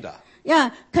gender.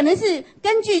 可能是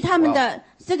根据他们的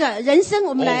这个人生，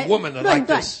我们 All 来 women are 论 like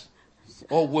断。 this.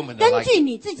 All women are 根 like 据 this.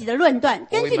 你自己的论断， All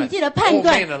根据你 men- 自己的判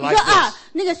断， all 你 men are 说 like this.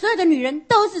 那个所有的女人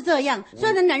都是这样，所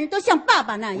有的男人都像爸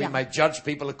爸那 We 样。 may judge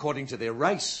people according to their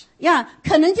race.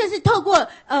 可能就是透过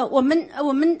我们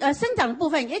生长的部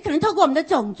分，也可能透过我们的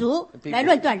种族来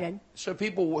论断人。 So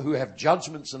people who have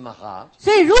judgments in the heart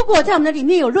所以，如果在我们的里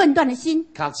面有论断的心，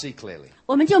 can't see clearly.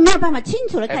 我们就没有办法清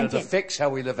楚的看 And it 见， affects how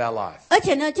we live our life. 而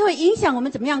且呢，就会影响我们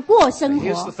怎么样过生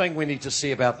Here's the 活。 thing we need to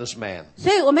see about this man.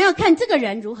 所以，我们要看这个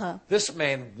人如何。 This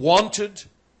man wanted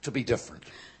to be different.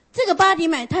 这个巴迪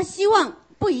买他希望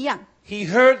不一样， He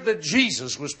heard that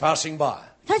Jesus was passing by.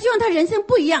 他希望他人生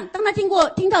不一样。当他听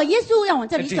到耶稣要往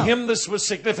这 And 里 to 走， him this was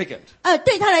significant.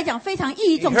 对他来讲非常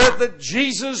意义 He 重大。 heard that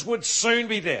Jesus would soon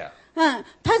be there.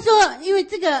 他说，因为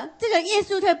这个耶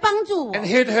稣会帮助我， And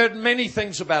he'd heard many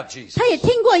things about Jesus. 他也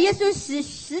听过耶稣使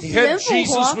死 He 人 heard 复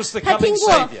Jesus 活 was，the 他听 coming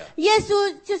过 Savior. 耶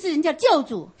稣就是人家救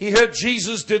主， He heard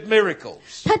Jesus did miracles.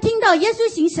 他听到耶稣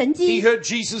行神 He 迹， heard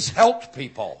Jesus helped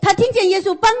people. 他听见耶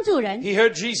稣帮助人， He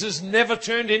heard Jesus never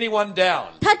turned anyone down.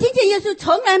 他听见耶稣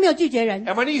从来没有拒绝人。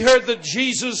 And when he heard that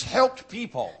Jesus helped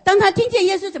people, 当他听见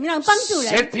耶稣怎么样帮助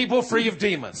人， set people free of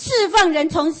demons, 释放人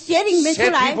从邪灵里面出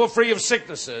set 来， people free of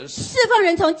sicknesses, 释放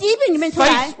人从疾病里面出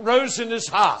来 faith，rose in his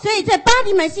heart. 所以在巴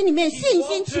迪买心里面信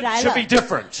心起来 To 了。 be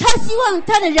different. 他希望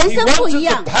他的人 He 生不一 wanted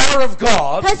样 the，power of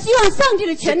God 他希望上帝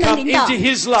的 to 全能 come 领导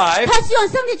into，his life. 他希望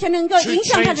上帝全能够影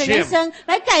响他的人生，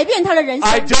来改变他的人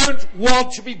I 生。 don't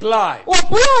want to be blind. 我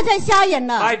不要再瞎眼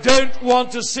了， I don't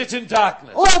want to sit in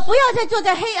darkness. 我不要再坐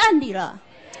在黑暗里了。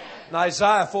 In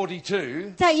Isaiah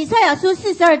 42, 在以赛亚书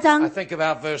42 I 章， think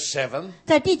about verse 7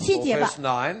在第7 or 节吧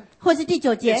verse，9. 或是第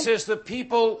9 It 节， says the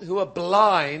people who are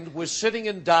blind were sitting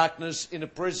in darkness in a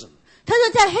prison. 他说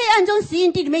在黑暗中死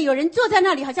荫地里面，有人坐在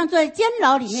那里，好像坐在监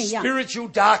牢里面一样。 Spiritual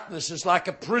darkness is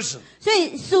like a prison, 所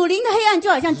以属灵的黑暗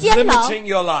就好像监牢， limiting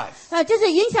your life, 就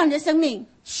是影响你的生命，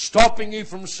 stopping you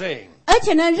from seeing. 而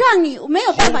且呢，让你没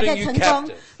有办法再成 Holding you 功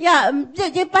captive.，这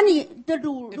就把你的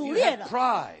掳 If you 掠 have 了。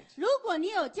 pride, 如果你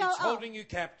有骄 it's 傲， holding you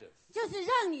captive. 就是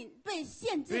让你被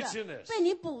限制了， bitterness. 被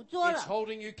你捕捉 It's 了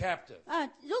holding you captive. 啊！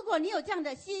如果你有这样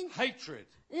的心， Hatred.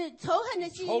 仇恨的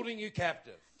It's 心， holding you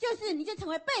captive. 就是你就成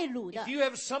为被掳的 If。you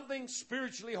have something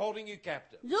spiritually holding you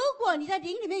captive, 如果你在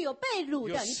灵里面有被掳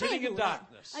的， You're 你被 sitting in 掳了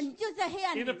darkness. 啊，你就在黑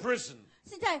暗 in 里 a，prison,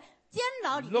 是在监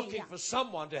牢里面一 looking 样。 for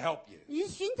someone to help you. 你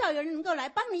寻找有人能够来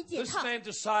帮你解 This 套， man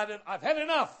decided, I've had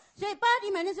enough. 所以巴迪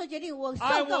买那时候决定，我受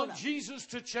I 够 want 了， Jesus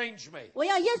to change me. 我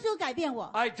要耶稣改变我，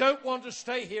 I don't want to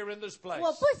stay here in this place.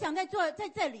 我不想再坐在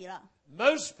这里了。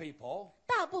 Most people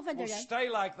大部分的 will 人 stay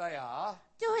like they are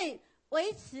就会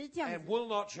维持这样 and 子， will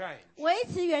not change 维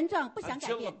持原状，不想改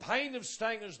until the 变。 pain of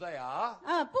staying as they are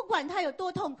啊，不管他有多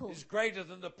痛苦， is greater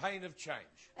than the pain of change.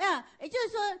 也就是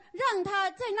说，让他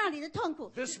在那里的痛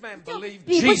苦， This man 就 believed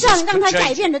比不 Jesus 上让 could 他改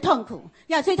change 变 him. 的痛苦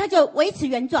所以他就维持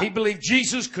原状 He。believed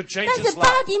Jesus could change 但是 his 巴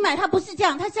life. 迪买他不是这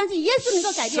样，他相信耶稣能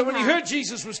够改 So 变 when he 他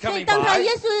heard。Jesus was 所以 coming 当他 by,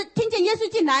 耶稣听见耶稣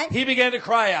进来， he began to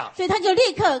cry out, 所以他就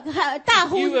立刻大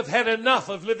呼 You have had enough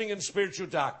of living in spiritual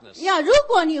darkness. 如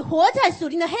果你活在属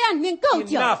灵的黑暗里面够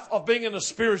久， Enough of being in a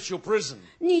spiritual prison.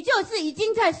 你就是已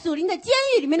经在属灵的监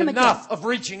狱里面那么久。 Enough of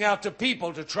reaching out to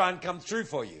people to try and come through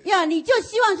for you. 你就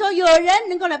希望说有人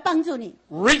能够来帮助你，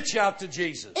 Reach out to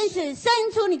Jesus. 因此伸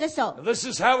出你的手。 And this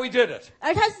is how he did it.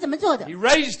 而他是怎么做的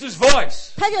He？raised his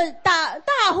voice. 他就大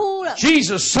呼了，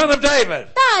 Jesus, son of David.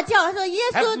 大叫，他说：“耶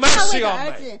稣 Have 大卫 mercy 的 on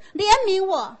儿 me. 子，怜悯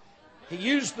我。 He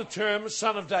used the term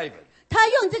son of David. ”他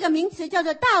用这个名词叫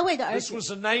做大卫的儿 This 子。 was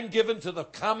a name given to the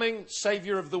coming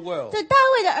Savior of the world. 这大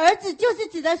卫的儿子就是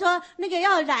指的说那个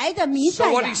要来的弥 So 赛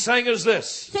what 亚。 he's saying is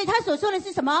this. 所以他所说的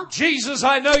是什么？ Jesus,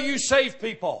 I know you save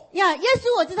people. 耶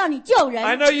稣，我知道你救人，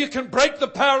 I know you can break the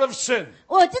power of sin.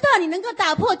 我知道你能够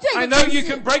打破罪 I 的 know 权 you 势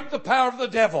can，break the power of the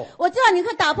devil. 我知道你可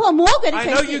以打破魔鬼的 I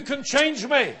权 know you 势， can change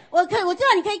me. 我知道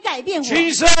你可以改变我。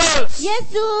 Jesus! 耶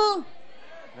稣，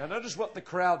 Now notice what the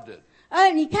crowd did.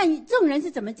 你看众人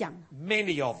是怎么讲的？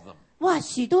 Many of them. 哇，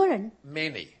许多人，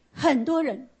 Many. 很多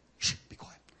人， Shh, be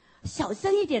quiet. 小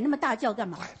声一点，那么大叫干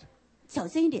嘛？ Quiet. 小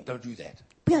声一点， Don't do that.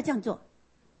 不要这样做。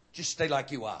 Just stay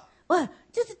like you are. 哇，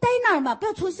就是待那儿嘛，不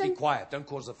要出 Be 声 quiet. Don't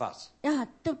cause a fuss.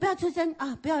 都不要出声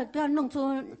啊，不要弄出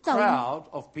噪音。 Crowd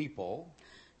of people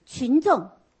群众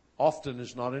often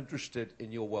is not interested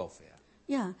in your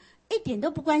welfare. 一点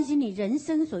都不关心你人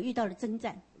生所遇到的征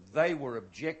战。 They were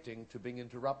objecting to being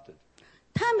interrupted.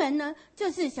 他们呢，就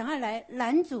是想要来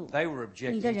拦阻 They were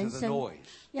你的 objecting 人 to the 生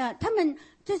noise. 他们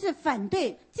就是反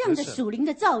对这样的 Listen. 属灵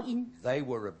的噪音， They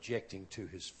were objecting to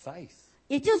his faith.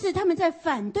 也就是他们在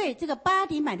反对这个巴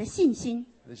迪买的信心。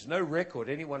 There's no record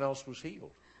anyone else was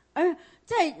healed. 而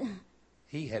在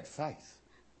He had faith.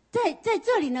 在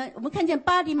这里呢，我们看见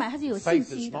巴迪买他是有信 Faith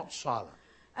is 心的， not silent.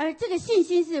 而这个信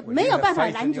心是没有办法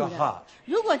拦阻 When you have faith in your 的 heart,。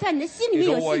如果在你的心里 It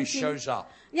面有信 always 心， shows up.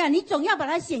 你总要把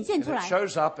它显现 And 出 it 来。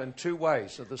 shows up in two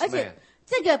ways of this 而且 man.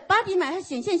 这个巴迪买他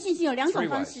显现信心有两种 Three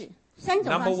方 ways. 式，三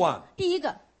种 Number 方 one. 式。第一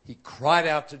个， He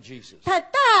cried out to Jesus. 他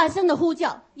大声的呼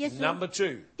叫耶稣。 Number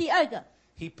two, 第二个，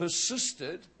 he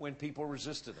persisted when people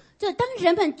resisted him. 就当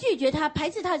人们拒绝他、排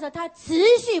斥他的时候，他持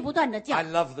续不断的叫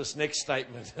I。love this next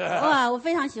statement. 哇，我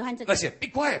非常喜欢这个， Listen, be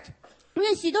quiet. 因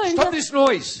为许多人 Stop 说 this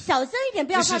noise. 小声一点，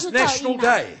不要 This 发 is 出噪 National 音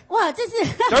Day. 哇，这是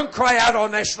Don't cry out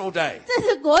on National Day. 这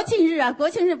是国庆日啊，国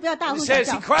庆日不要大 It 呼小 says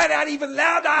叫 he。cried out even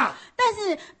louder. 但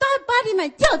是当巴迪买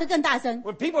叫得更大声，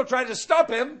 When people tried to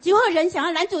stop him, 几乎人想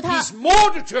要拦阻他， he's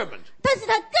more determined. 但是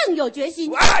他更有决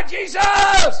心。 Ah, Jesus!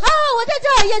 我在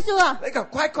这儿，耶稣啊！ They go,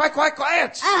 quiet, quiet, quiet,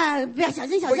 quiet. 不要小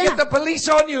声小 We'll 声 get the 啊！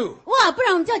 police on you. 哇，不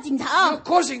然我们叫警察 You're 啊！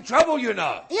 causing trouble, you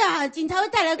know. 警察会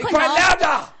带来 He 困 cried 扰。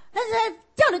 louder. 但是他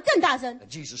叫得更大声， And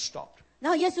Jesus stopped. 然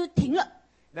后耶稣停了。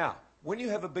 Now, when you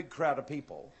have a big crowd of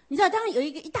people, 你知道，当有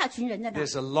一大群人在那，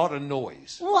 there's a lot of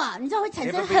noise. 哇，你知道会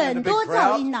产生 Ever been in a 很多 big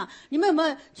crowd? 噪音呐。你们有没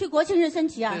有去国庆日升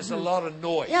旗啊？ There's a lot of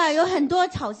noise. 有很多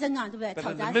吵声啊，对不对？ But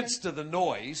吵 in the 杂声。 midst of the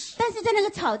noise, 但是在那个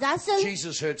吵杂声，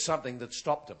 Jesus heard something that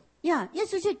stopped him. 耶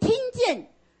稣却听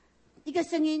见一个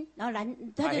声音，然后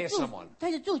他 I 就 hear 住 someone.，他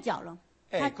就住脚了。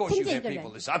 Hey, 他 of course 听 you 见一 have 个人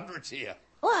people. There's hundreds here.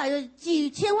 哇，有几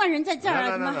千万人在这儿啊，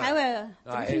 No, no, 怎 no, 么 no. 还会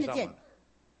怎么 I 听 hear 得见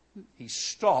someone.？He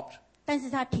stopped 但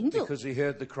是他停住， because he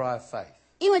heard the cry of faith.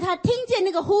 因为他听见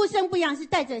那个呼声不一样，是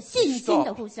带着信心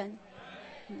的呼声。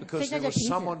所以 Because 他 there 就 was 停止，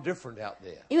 someone different out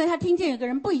there. 因为他听见有个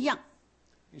人不一样。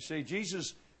 You see,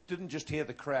 Jesus didn't just hear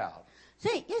the crowd.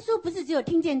 所以耶稣不是只有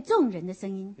听见众人的声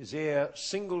音， His ear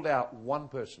singled out one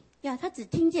person 他只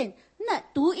听见那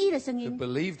独一的声 who 音，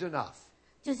 believed enough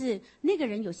就是那个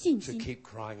人有信 to 心， keep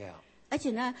crying out. 而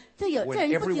且呢，这 When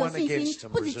人不只有 everyone 信 against 心， him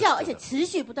不止叫， resisted 而且 him. 持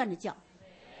续不断的叫。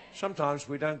Sometimes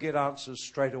we don't get answers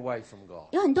straight away from God.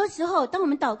 有很多时候，当我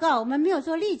们祷告，我们没有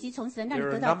说立即从神那里 There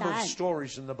are 得 a 到 number 答 of 案，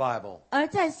 stories in the Bible 而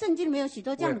在圣经里面有许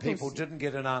多这样 where 的故 people 事， didn't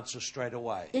get an answer straight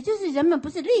away. 也就是人们不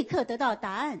是立刻得到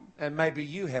答案， And maybe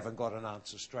you haven't got an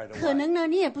answer straight 可 away 能呢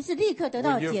你也不是立刻得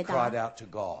到 when 解 you've 答 cried，out to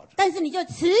God. 但是你就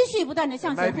持续不断的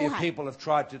向 And 神 maybe 呼喊。 people have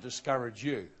tried to discourage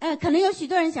you. 可能有许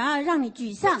多人想要让你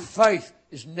沮丧， Faith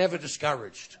is never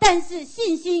discouraged. 但是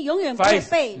信心永远不会 Faith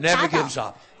被 never 打倒 gives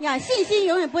up. 呀，信心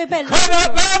永远不会被 Cry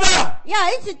out 拦 louder, 住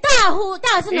呀，一直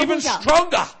大声的呼 even 叫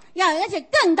stronger. 呀，而且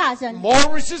更大声。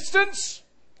 More resistance.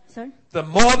 Sorry The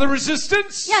more the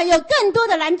resistance, 呀，有更多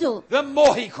的拦阻， the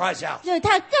more he cries out. 就是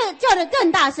他更叫得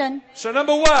更大声。 So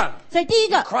number one, 所以第一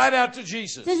个 cried out to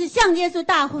Jesus. 就是向耶稣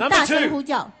Number 大 two 声呼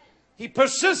叫， He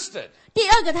persisted 第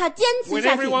二个他坚持 when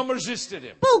下去， everyone resisted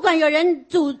him. 不管有人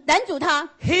拦阻他，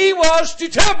 He was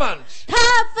determined. 他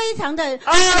非常的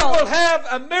I will 有 have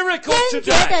a miracle 坚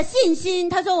决的 today. 信心。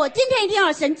他说：“我今天一定要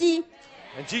有神迹。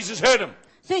 And Jesus heard him. ”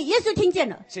所以耶稣听见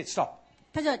了， He said, stop.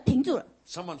 他就停住了。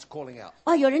 Someone's calling out.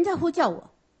 哇，有人在呼叫我，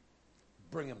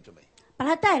 Bring him to me. 把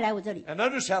他带来我这里 And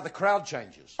notice how the crowd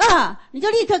changes. 啊！你就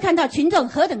立刻看到群众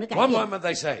何等的改 One 变。 moment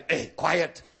they say, hey, quiet,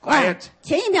 哇 quiet.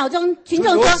 前一秒钟，群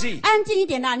众 Too 说 noisy.：“ 安静一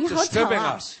点啦，你好吵 Disturbing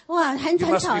啊 us.！” 哇，很 You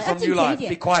must 吵， be 要 from 进 New 前一 Life.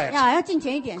 点 Be quiet. 呀，要进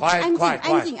前一点， Quiet, 安静， quiet,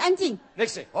 安静，安静。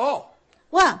 Next thing, oh,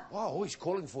 哇 wow, he's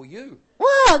calling for you.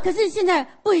 哇！可是现在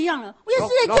不一样了，耶稣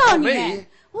在 Not 叫 for 你 me. 哎，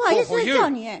哇， Call 耶稣 for 在 you. 叫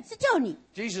你哎，是叫你。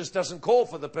 Jesus doesn't call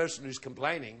for the person who's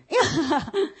complaining.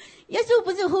 呀，耶稣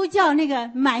不是呼叫那个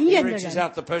埋 He 怨的 reaches 人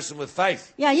out the person with faith.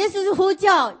 呀，耶稣是呼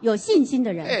叫有信心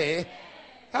的人 Hey,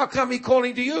 how come he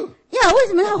calling to you? 呀。为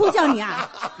什么他呼叫你啊？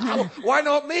 Why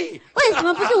not me? 为什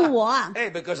么不是我啊？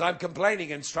 Hey, because I'm complaining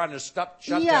and trying to shut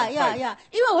呀 down 呀 faith. 呀！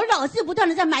因为我老是不断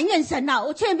的在埋怨神呐，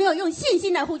我却没有用信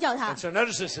心来呼叫他 And。so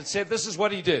notice this. It said this is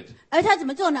what he did. 而他怎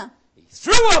么做呢？ He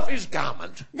threw off his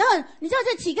garment. 然后你知道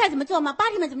这乞丐怎么做吗？巴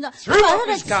利门怎么做？ Threw 他把 off 他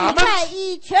的 his 乞 garments. 丐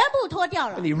衣全部脱掉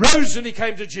了 And，he rose and he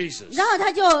came to Jesus. 然后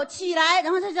他就起来，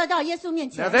然后他就到耶稣面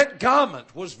Now 前。 that garment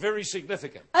was very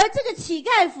significant. 而这个乞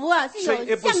丐服啊是 So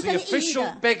有 it 象 was 征 the 意义 official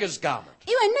的， beggar's garment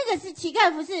因为那个是乞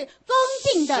丐服是恭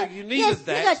敬的 So you needed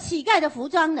那个乞丐的服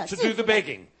装的 to 制 do the 服的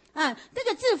begging. 啊，这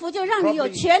个制服就让你有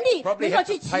Probably, 权利 probably 能够 had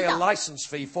去 to 祈 pay a 祷 license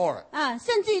fee for it. 啊，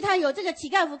甚至于他有这个乞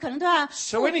丐服，可能都要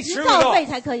So when he 执 threw it 照 off 费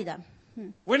才可以的。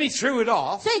 When he threw it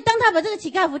off, 所以当他把这个乞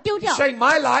丐服丢 he's 掉， saying,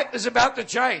 my life is about to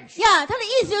change. 呀，他的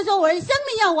意思就是说我的生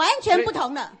命要完全不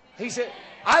同了。 He said,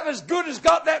 I've as good as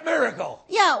got that miracle.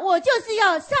 呀，我就是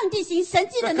要上帝行神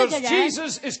迹的那 Because 个人，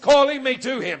 Jesus is calling me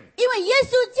to him. 因为耶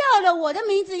稣叫了我的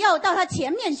名字，要我到他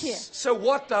前面去。 So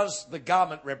what does the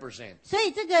garment represent? 所以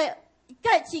这个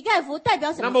乞丐服代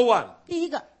表什 Number 么？ one, 第一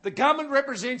个， the garment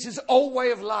represents his old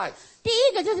way of life. 第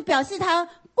一个就是表示他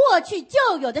过去旧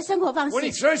有的生活方式 When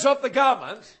he。throws off the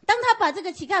garment, 当他把这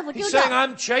个乞丐服丢 he's 掉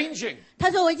saying,，I'm changing. 他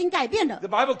说我已经改变了。 The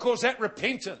Bible calls that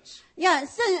repentance. 呀，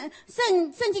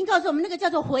圣经告诉我们，那个叫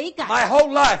做悔改。 My whole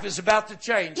life is about to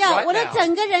change 呀， right 我的 now.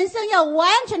 整个人生要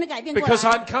完全的改变过 Because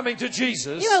来， I'm coming to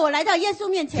Jesus. 因为我来到耶稣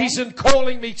面前， He's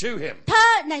calling me to him. 他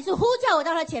乃是呼叫我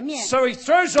到他前面， So he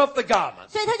throws off the garment.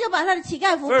 所以他就把他的乞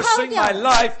丐服 First 抛 thing, 掉 my 了，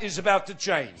 life is about to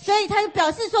change. 所以他就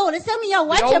表示说我的生命要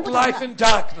完 The 全 old 不同 life 了， in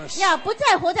darkness. 呀，不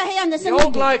再活在黑暗的 The 生命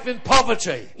old 里， life in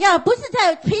poverty. 呀，不是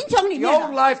在贫穷里 The 面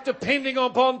old 了， life depending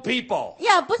upon people.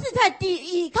 呀，不是在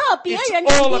依靠别人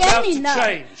It's all 怜 about 悯 to 了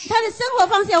change，他的生活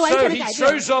方式要完 So 全的 he 改变，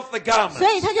 throws off the garment. 所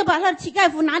以他就把他的乞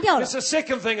丐服拿掉了 There's。a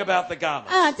second thing about the garment.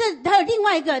 啊，这还有另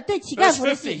外一个对乞丐 Verse 服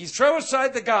的 50, 事， he throws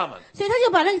aside the garment. 所以他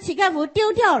就把那个乞丐服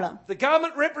丢掉了。 The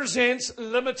garment represents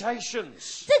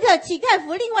limitations. 这个乞丐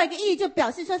服另外一个意义就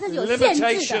表示说它是有限制的，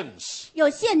 Limitations. 有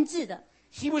限制的，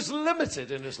 He was limited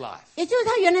in his life. 也就是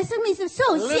他原来生命是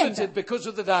受限的 Limited，because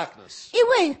of the darkness. 因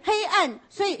为黑暗，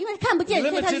所以因为看不见，所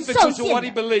以他是 Limited 受 because of what he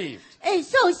限的。 believed.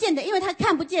 受限的，因为他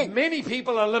看不见， Many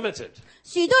people are limited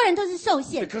许多人都是受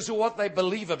限， because of what they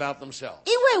believe about themselves.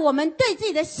 因为我们对自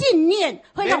己的信念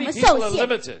会让我 Many 们 people 受 are 限，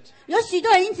 limited 有许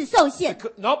多人因此受限，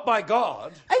 not by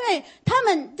God, 因为他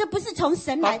们这不是从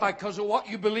神来 but 的， because of what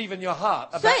you believe in your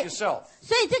heart 所 about 以 yourself.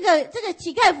 所以这个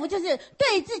乞丐服就是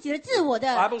对自己的自我的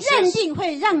Bible says- 认定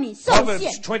会让你受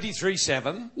限 Proverbs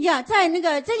 23:7. 呀。在那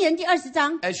个箴言第20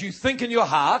章， As you think in your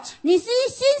heart, 你心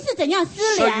是怎样思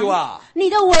So you are. 量，你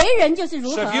的为人就是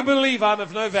如 so 何。 if you believe I'm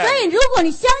of no 所以 value, 如果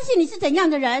你相信你是怎样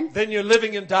的人， then you're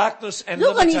living in darkness and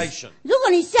如果你 limitation.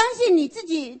 相信你自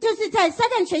己就是在撒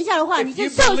旦权下的话， If 你就 you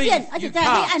受限 believe，而且 you 在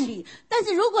黑暗里但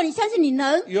是如果你相信你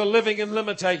能， you're living in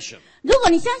limitation. 如果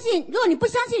你不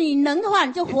相信你能的话，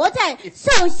你就活在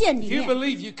受限里 If you 面。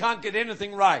 believe you can't get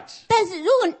anything right, 但是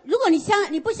如果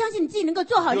你不相信你自己能够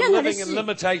做好 you're 任何的 living in 事，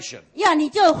 limitation. 你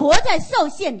就活在受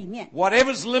限里面。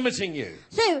 Whatever's limiting you,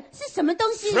 所以是什么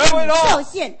东西 Throw 让 it 你 off. 受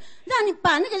限？让你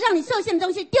把那个让你受限的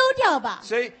东西丢掉吧。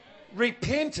 see,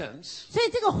 repentance 所以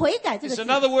这个悔改这个 is 字，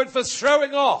 another word for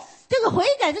throwing off 这个悔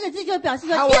改这个字就表示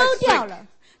说 How I 丢掉了，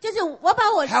就是我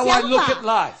把我 how 想 I look at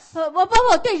法， life. 我把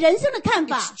我对人生的看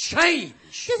法 It's，change.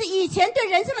 就是以前对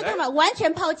人生的看法完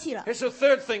全抛弃了。 Here's the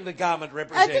third thing the garment 这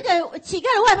represents. 个乞丐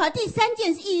的外袍第三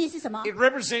件意义是什么？ It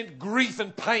represents grief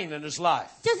and pain in his life.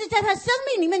 就是在他生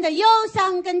命里面的忧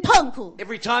伤跟痛苦。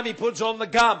 Every time he puts on the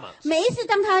garment, 每一次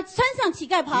当他穿上乞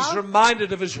丐 he's 袍， reminded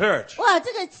of his hurt. 哇，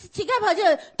这个乞丐袍就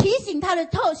提醒他的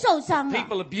受伤了。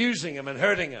 People abusing him and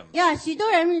hurting him, 许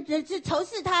多人是仇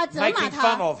视他、责骂 making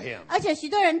他 fun of him, 而且许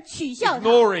多人取笑他，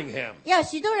 ignoring him,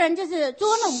 许多人就是捉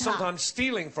弄他， sometimes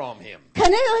stealing from him. 可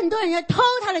能有很多人要偷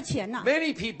他的钱呐、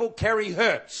 Many people carry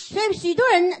hurts 所以许多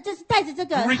人就是带着这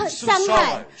个 Griefs and 伤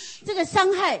害 sorrows，这个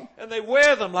伤害， and they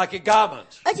wear them like a garment.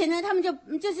 而且呢，他们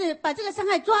就是把这个伤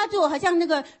害抓住，好像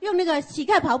用那个乞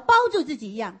丐袍包住自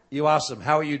己一样。 You ask them,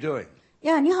 how are you doing?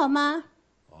 你好吗？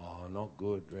 Oh, not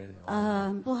good,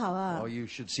 really. 不好啊 Oh, you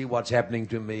should see what's happening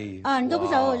to me. 你都不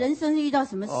晓得我 Wow. 人生是遇到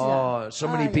什么事啊 Oh, so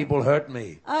many people hurt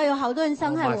me. 有好多人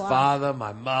伤 Oh, 害 my 我啊 father,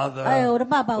 my mother, 我的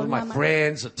爸爸， all 我的妈 my 妈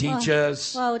friends, the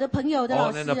teachers, 我的朋友，我的老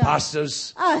oh, 师 and the 啊，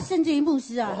 pastors. 甚至于牧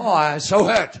师啊， Oh, I'm so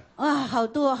hurt. 好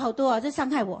多好多啊，这伤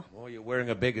害我， Oh, you're wearing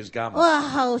a beggar's garment.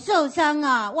 好受伤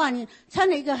啊，你穿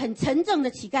了一个很沉重的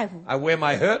乞丐服， I wear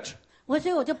my hurt. 所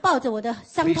以我就抱着我的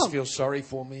伤 Please 痛 feel sorry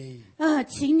for me.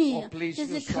 请你 Oh, please 就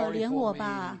是 feel 可 sorry 怜 for 我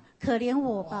吧，可怜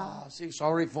我吧， Oh, say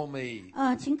sorry for me.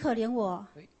 请可怜我。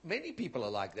 Many people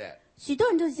are like that. 许多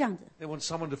人都是这样子 They want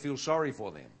someone to feel sorry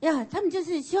for them. 他们就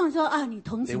是希望说你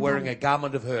同 They're 情他 wearing 们 a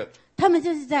garment of hurt. 他们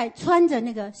就是在穿着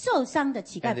那个受伤的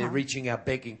乞丐 And they're 袍， reaching out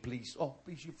begging, please, oh,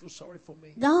 please, you feel sorry for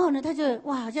me. 然后呢，他就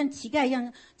好像乞丐一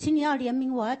样，请你要怜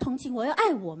悯我，要同情我，要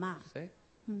爱我嘛。 See?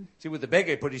 See, with the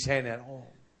beggar, he put his hand out. Oh,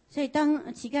 所以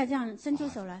当乞丐这样伸出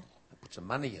手来， put some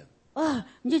money in.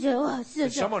 你就觉得是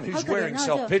Someone who's 好可怜， wearing 然后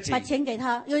就 self-pity 把钱给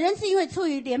他。有人是因为出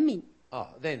于怜悯 Oh,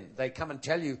 then they come and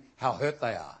tell you how hurt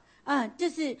they are. 就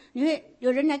是你会有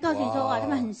人来告诉你说他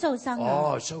们很受伤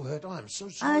啊， Oh, so hurt. Oh, I'm so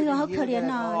sorry. 哎呦， to 好 hear 可怜 that.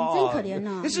 呐， Oh, 你真可怜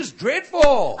呐。 this is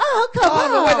dreadful. 好可怕 Oh,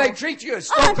 the 哦 way they treat you is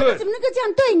他 not 们 good. 怎么能够这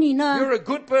样对你呢？ You're a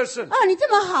good person. 你这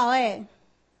么好哎，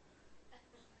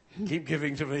 Keep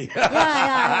giving to me.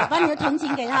 把你的同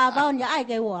情给他，把你的爱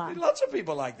给我啊。 Lots of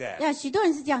people like that. 许多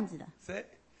人是这样子的， See?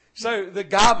 So the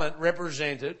garment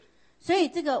represented 所以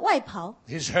这个外袍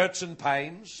his hurts and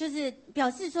pains, 就是表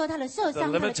示说他的受 the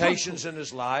伤、他的痛 limitations 苦， in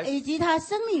his life, 以及他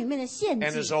生命里面的陷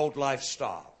and his 阱， old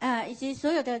lifestyle. 以及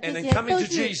所有的这 And then 些 coming 都 to 是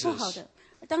Jesus 不好的。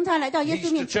当他来到耶 He's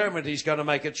稣面前， determined he's going to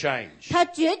make a change. 他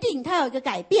决定他有一个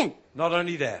改变 Not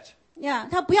only that,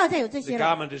 他不要再有这 the 些了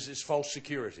garment is his false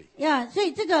security, 所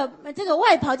以这个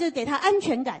外袍就给他安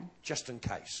全感 just in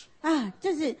case.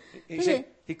 就是就 He 是 said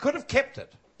he could have kept it.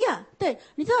 对，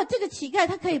你知道这个乞丐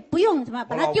他可以不用什么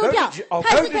把 Well, 它丢掉 I'll go to- I'll 他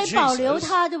还是 go 可 to 以保留 Jesus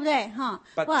它，对不对？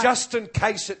 But 哇 just in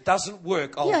case it doesn't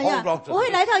work, I'll hold on 我会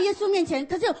to 来 it. 到耶稣面前，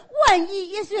可是万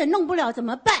一耶稣也弄不了怎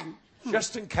么办？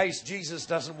 Just in case Jesus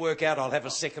doesn't work out, I'll have a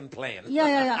second plan.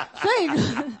 所以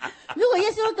如果耶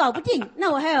稣都搞不定，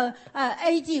那我还有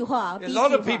A 计划、B A 计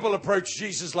lot of 划。 people approach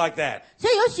Jesus like that. 所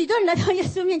以有许多人来到耶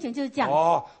稣面前就是这样。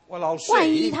 Oh, well, I'll 万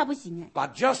一 see. 他不行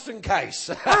But just in case,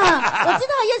 我知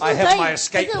道耶 I 稣 have 可 my 以，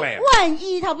 escape 可 plan. 是万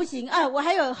一他不行我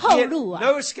还有 He 后 had 路啊。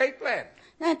 no escape plan.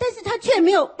 但是他却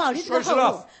没有保留这个 Throws 后 it 路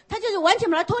off，他就是完全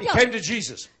把它脱 He 掉， came to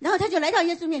Jesus. 然后他就来到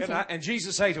耶稣面 And, 前， and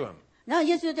Jesus said to him, 然后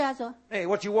耶稣就对他说 hey,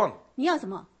 what do you want?：“ 你要什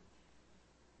么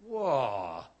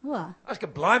Whoa.？” 哇， Ask a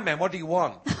blind man, what do you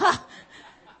want?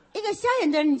 一个瞎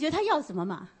眼的人，你觉得他要什么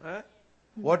嘛？ Huh?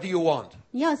 What do you want?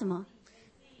 你要什么？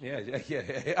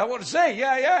 Yeah. I want to say,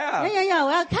 yeah.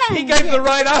 我要看 He gave the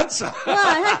right answer.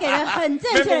 哇，他给了很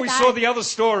正确 Remember 的 we 答 saw 案。 the other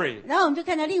story. 然后我们就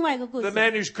看到另外一个故 The 事，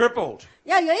 man who's crippled.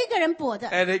 有一个人跛着，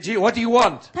 And what do you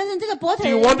want? 他说这个跛腿 Do 的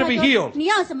you 人 want to 他 be 说 healed? 你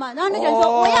要什么？然后那个人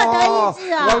说我要得医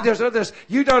治啊。 well, there's,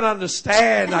 you don't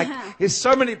understand. There's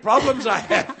so many problems I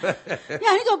have.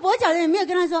 那个跛脚的人没有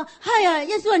跟他说：“哎呀，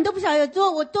耶稣，你都不晓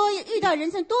得我多遇到人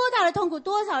生多大的痛苦，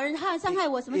多少人他伤害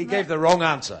我什么 He 什么 gave 的。” the wrong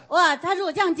answer. 哇，他如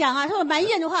果这样讲他如果埋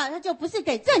怨的话，他就不是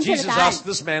给正确的 Jesus 答案。 asked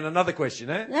this man another question.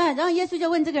 Eh? 然后耶稣就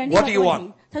问这个人另外 What 一 do 个 you 问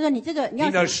题，他说：“你这个你 He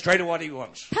要什么 knows straight away what he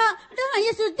wants. 他当然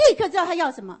耶稣立刻知道他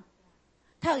要什么，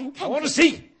他要人 I 看 want to 见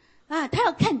see. 他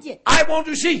要看见。 I want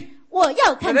to see. 我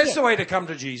要 And 看 that's 见 the。way to come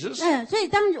to Jesus. 所以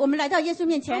当我们来到耶稣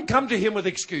面前 Don't come to him with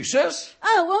excuses.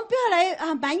 我们不要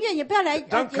来埋怨，也不要来有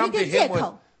Don't 一 come to 点借 him with,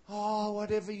 口，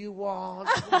 whatever you want.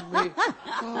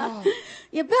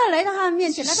 也不要来到他的面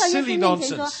前，来到耶稣 Silly 面前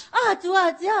说 nonsense. 主啊，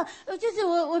只要就是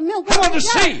我没有关 I want to 系，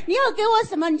 see. 你要给我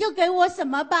什么你就给我什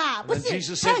么吧，不 then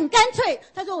是 Jesus 他 said- 很干脆，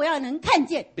他说我要能看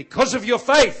见。 Because of your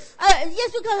faith, 耶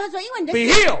稣告诉他说，因为你的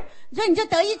be 信， healed. 所以你就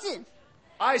得医治。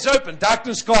 Eyes open,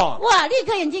 darkness gone. 哇，立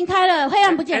刻眼睛开了，黑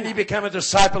暗不见 And he 了， became a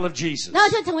disciple of Jesus. 然后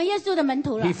就成为耶稣的门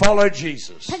徒了 He。followed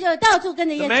Jesus. 他就到处跟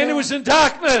着 The 耶 man who 稣 was。in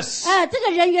darkness 这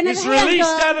个人原来 is 是黑暗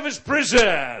released 的， out of his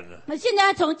prison. 现在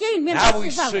他从监狱里面 Now 被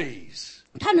he 释放了， sees.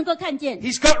 他能够看见，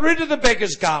 He's got rid of the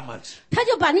beggar's garment. 他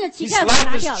就把那个乞 His 丐服 life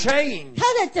拿 has 掉了， changed. 他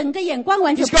的整个眼光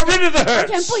完全 He's got rid of the 完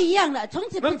全 hurts. 不一样了，从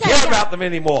此不 Doesn't 再 care 这样 about them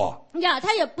anymore.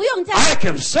 他也不用再 I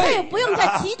can 他也 see. 不用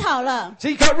再乞讨了， So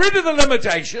he got rid of the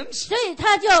limitations. 所以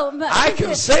他就 I 就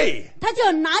can 是 see. 他就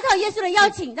拿到耶稣的邀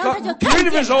请，然后他 Got 就看 rid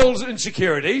of 见 his，old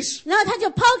insecurities. 然后他就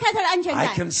抛开他的安全 I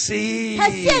感， can see. 他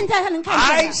现在他能看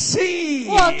见 I 了， see.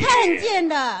 我看见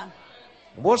了。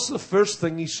 What's the first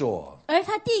thing he saw? 而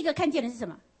他第一个看见的是什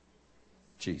么？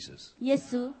 Jesus. 耶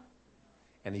稣，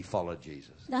 And he followed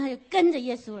Jesus. 然后他就跟着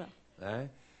耶稣了。 Eh?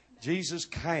 Jesus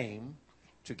came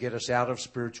to get us out of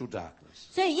spiritual darkness.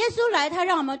 所以耶稣来，他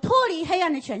让我们脱离黑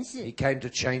暗的权 He 势， came to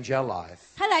change our life,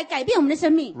 他来改变我们的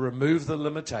生命， remove the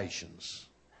limitations,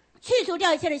 去除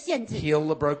掉一切的限制， heal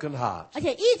the broken heart. 而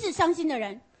且医治伤心的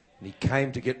人。 And he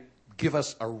came to give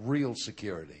us a real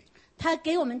security 他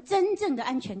给我们真正的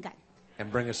安全感，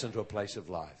 and bring us into a place of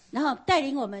life. 然后带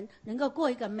领我们能够过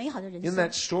一个美好的人 In 生。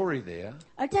 that story there,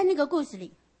 而在那个故事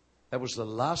里， that was the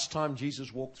last time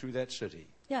Jesus walked through that city.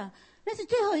 对啊，那是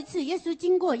最后一次耶稣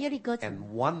经过耶利哥城，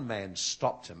 And one man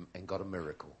stopped him and got a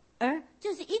miracle. 而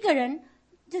就是一个人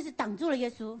就是挡住了耶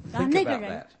稣，然后 Think 那个 about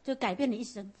人 that. 就改变了一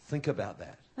生。 Think about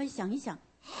that. 我想一想，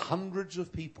 Hundreds of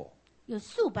people, 有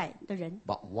数百的人，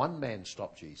 but one man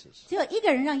stopped Jesus. 只有一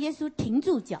个人让耶稣停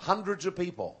住脚， Hundreds of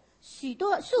people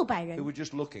数百 who 人， were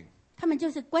just looking 他们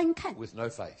就是观看 with no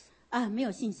faith. 没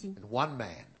有信心。 And one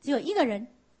man, 只有一个人，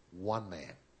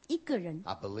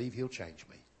 I believe he'll change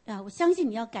me. 我相信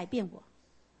你要改变我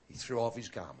He threw off his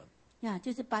garment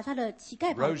就是把他的乞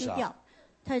丐袍 Rose 丢 up 掉，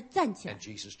他就站起来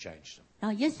and，Jesus changed him,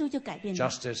 然后耶稣就改变他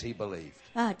just as he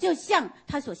believed. 就像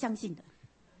他所相信的。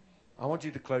 I want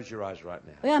you to close your eyes right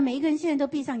now. 我要每一个人现在都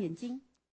闭上眼睛。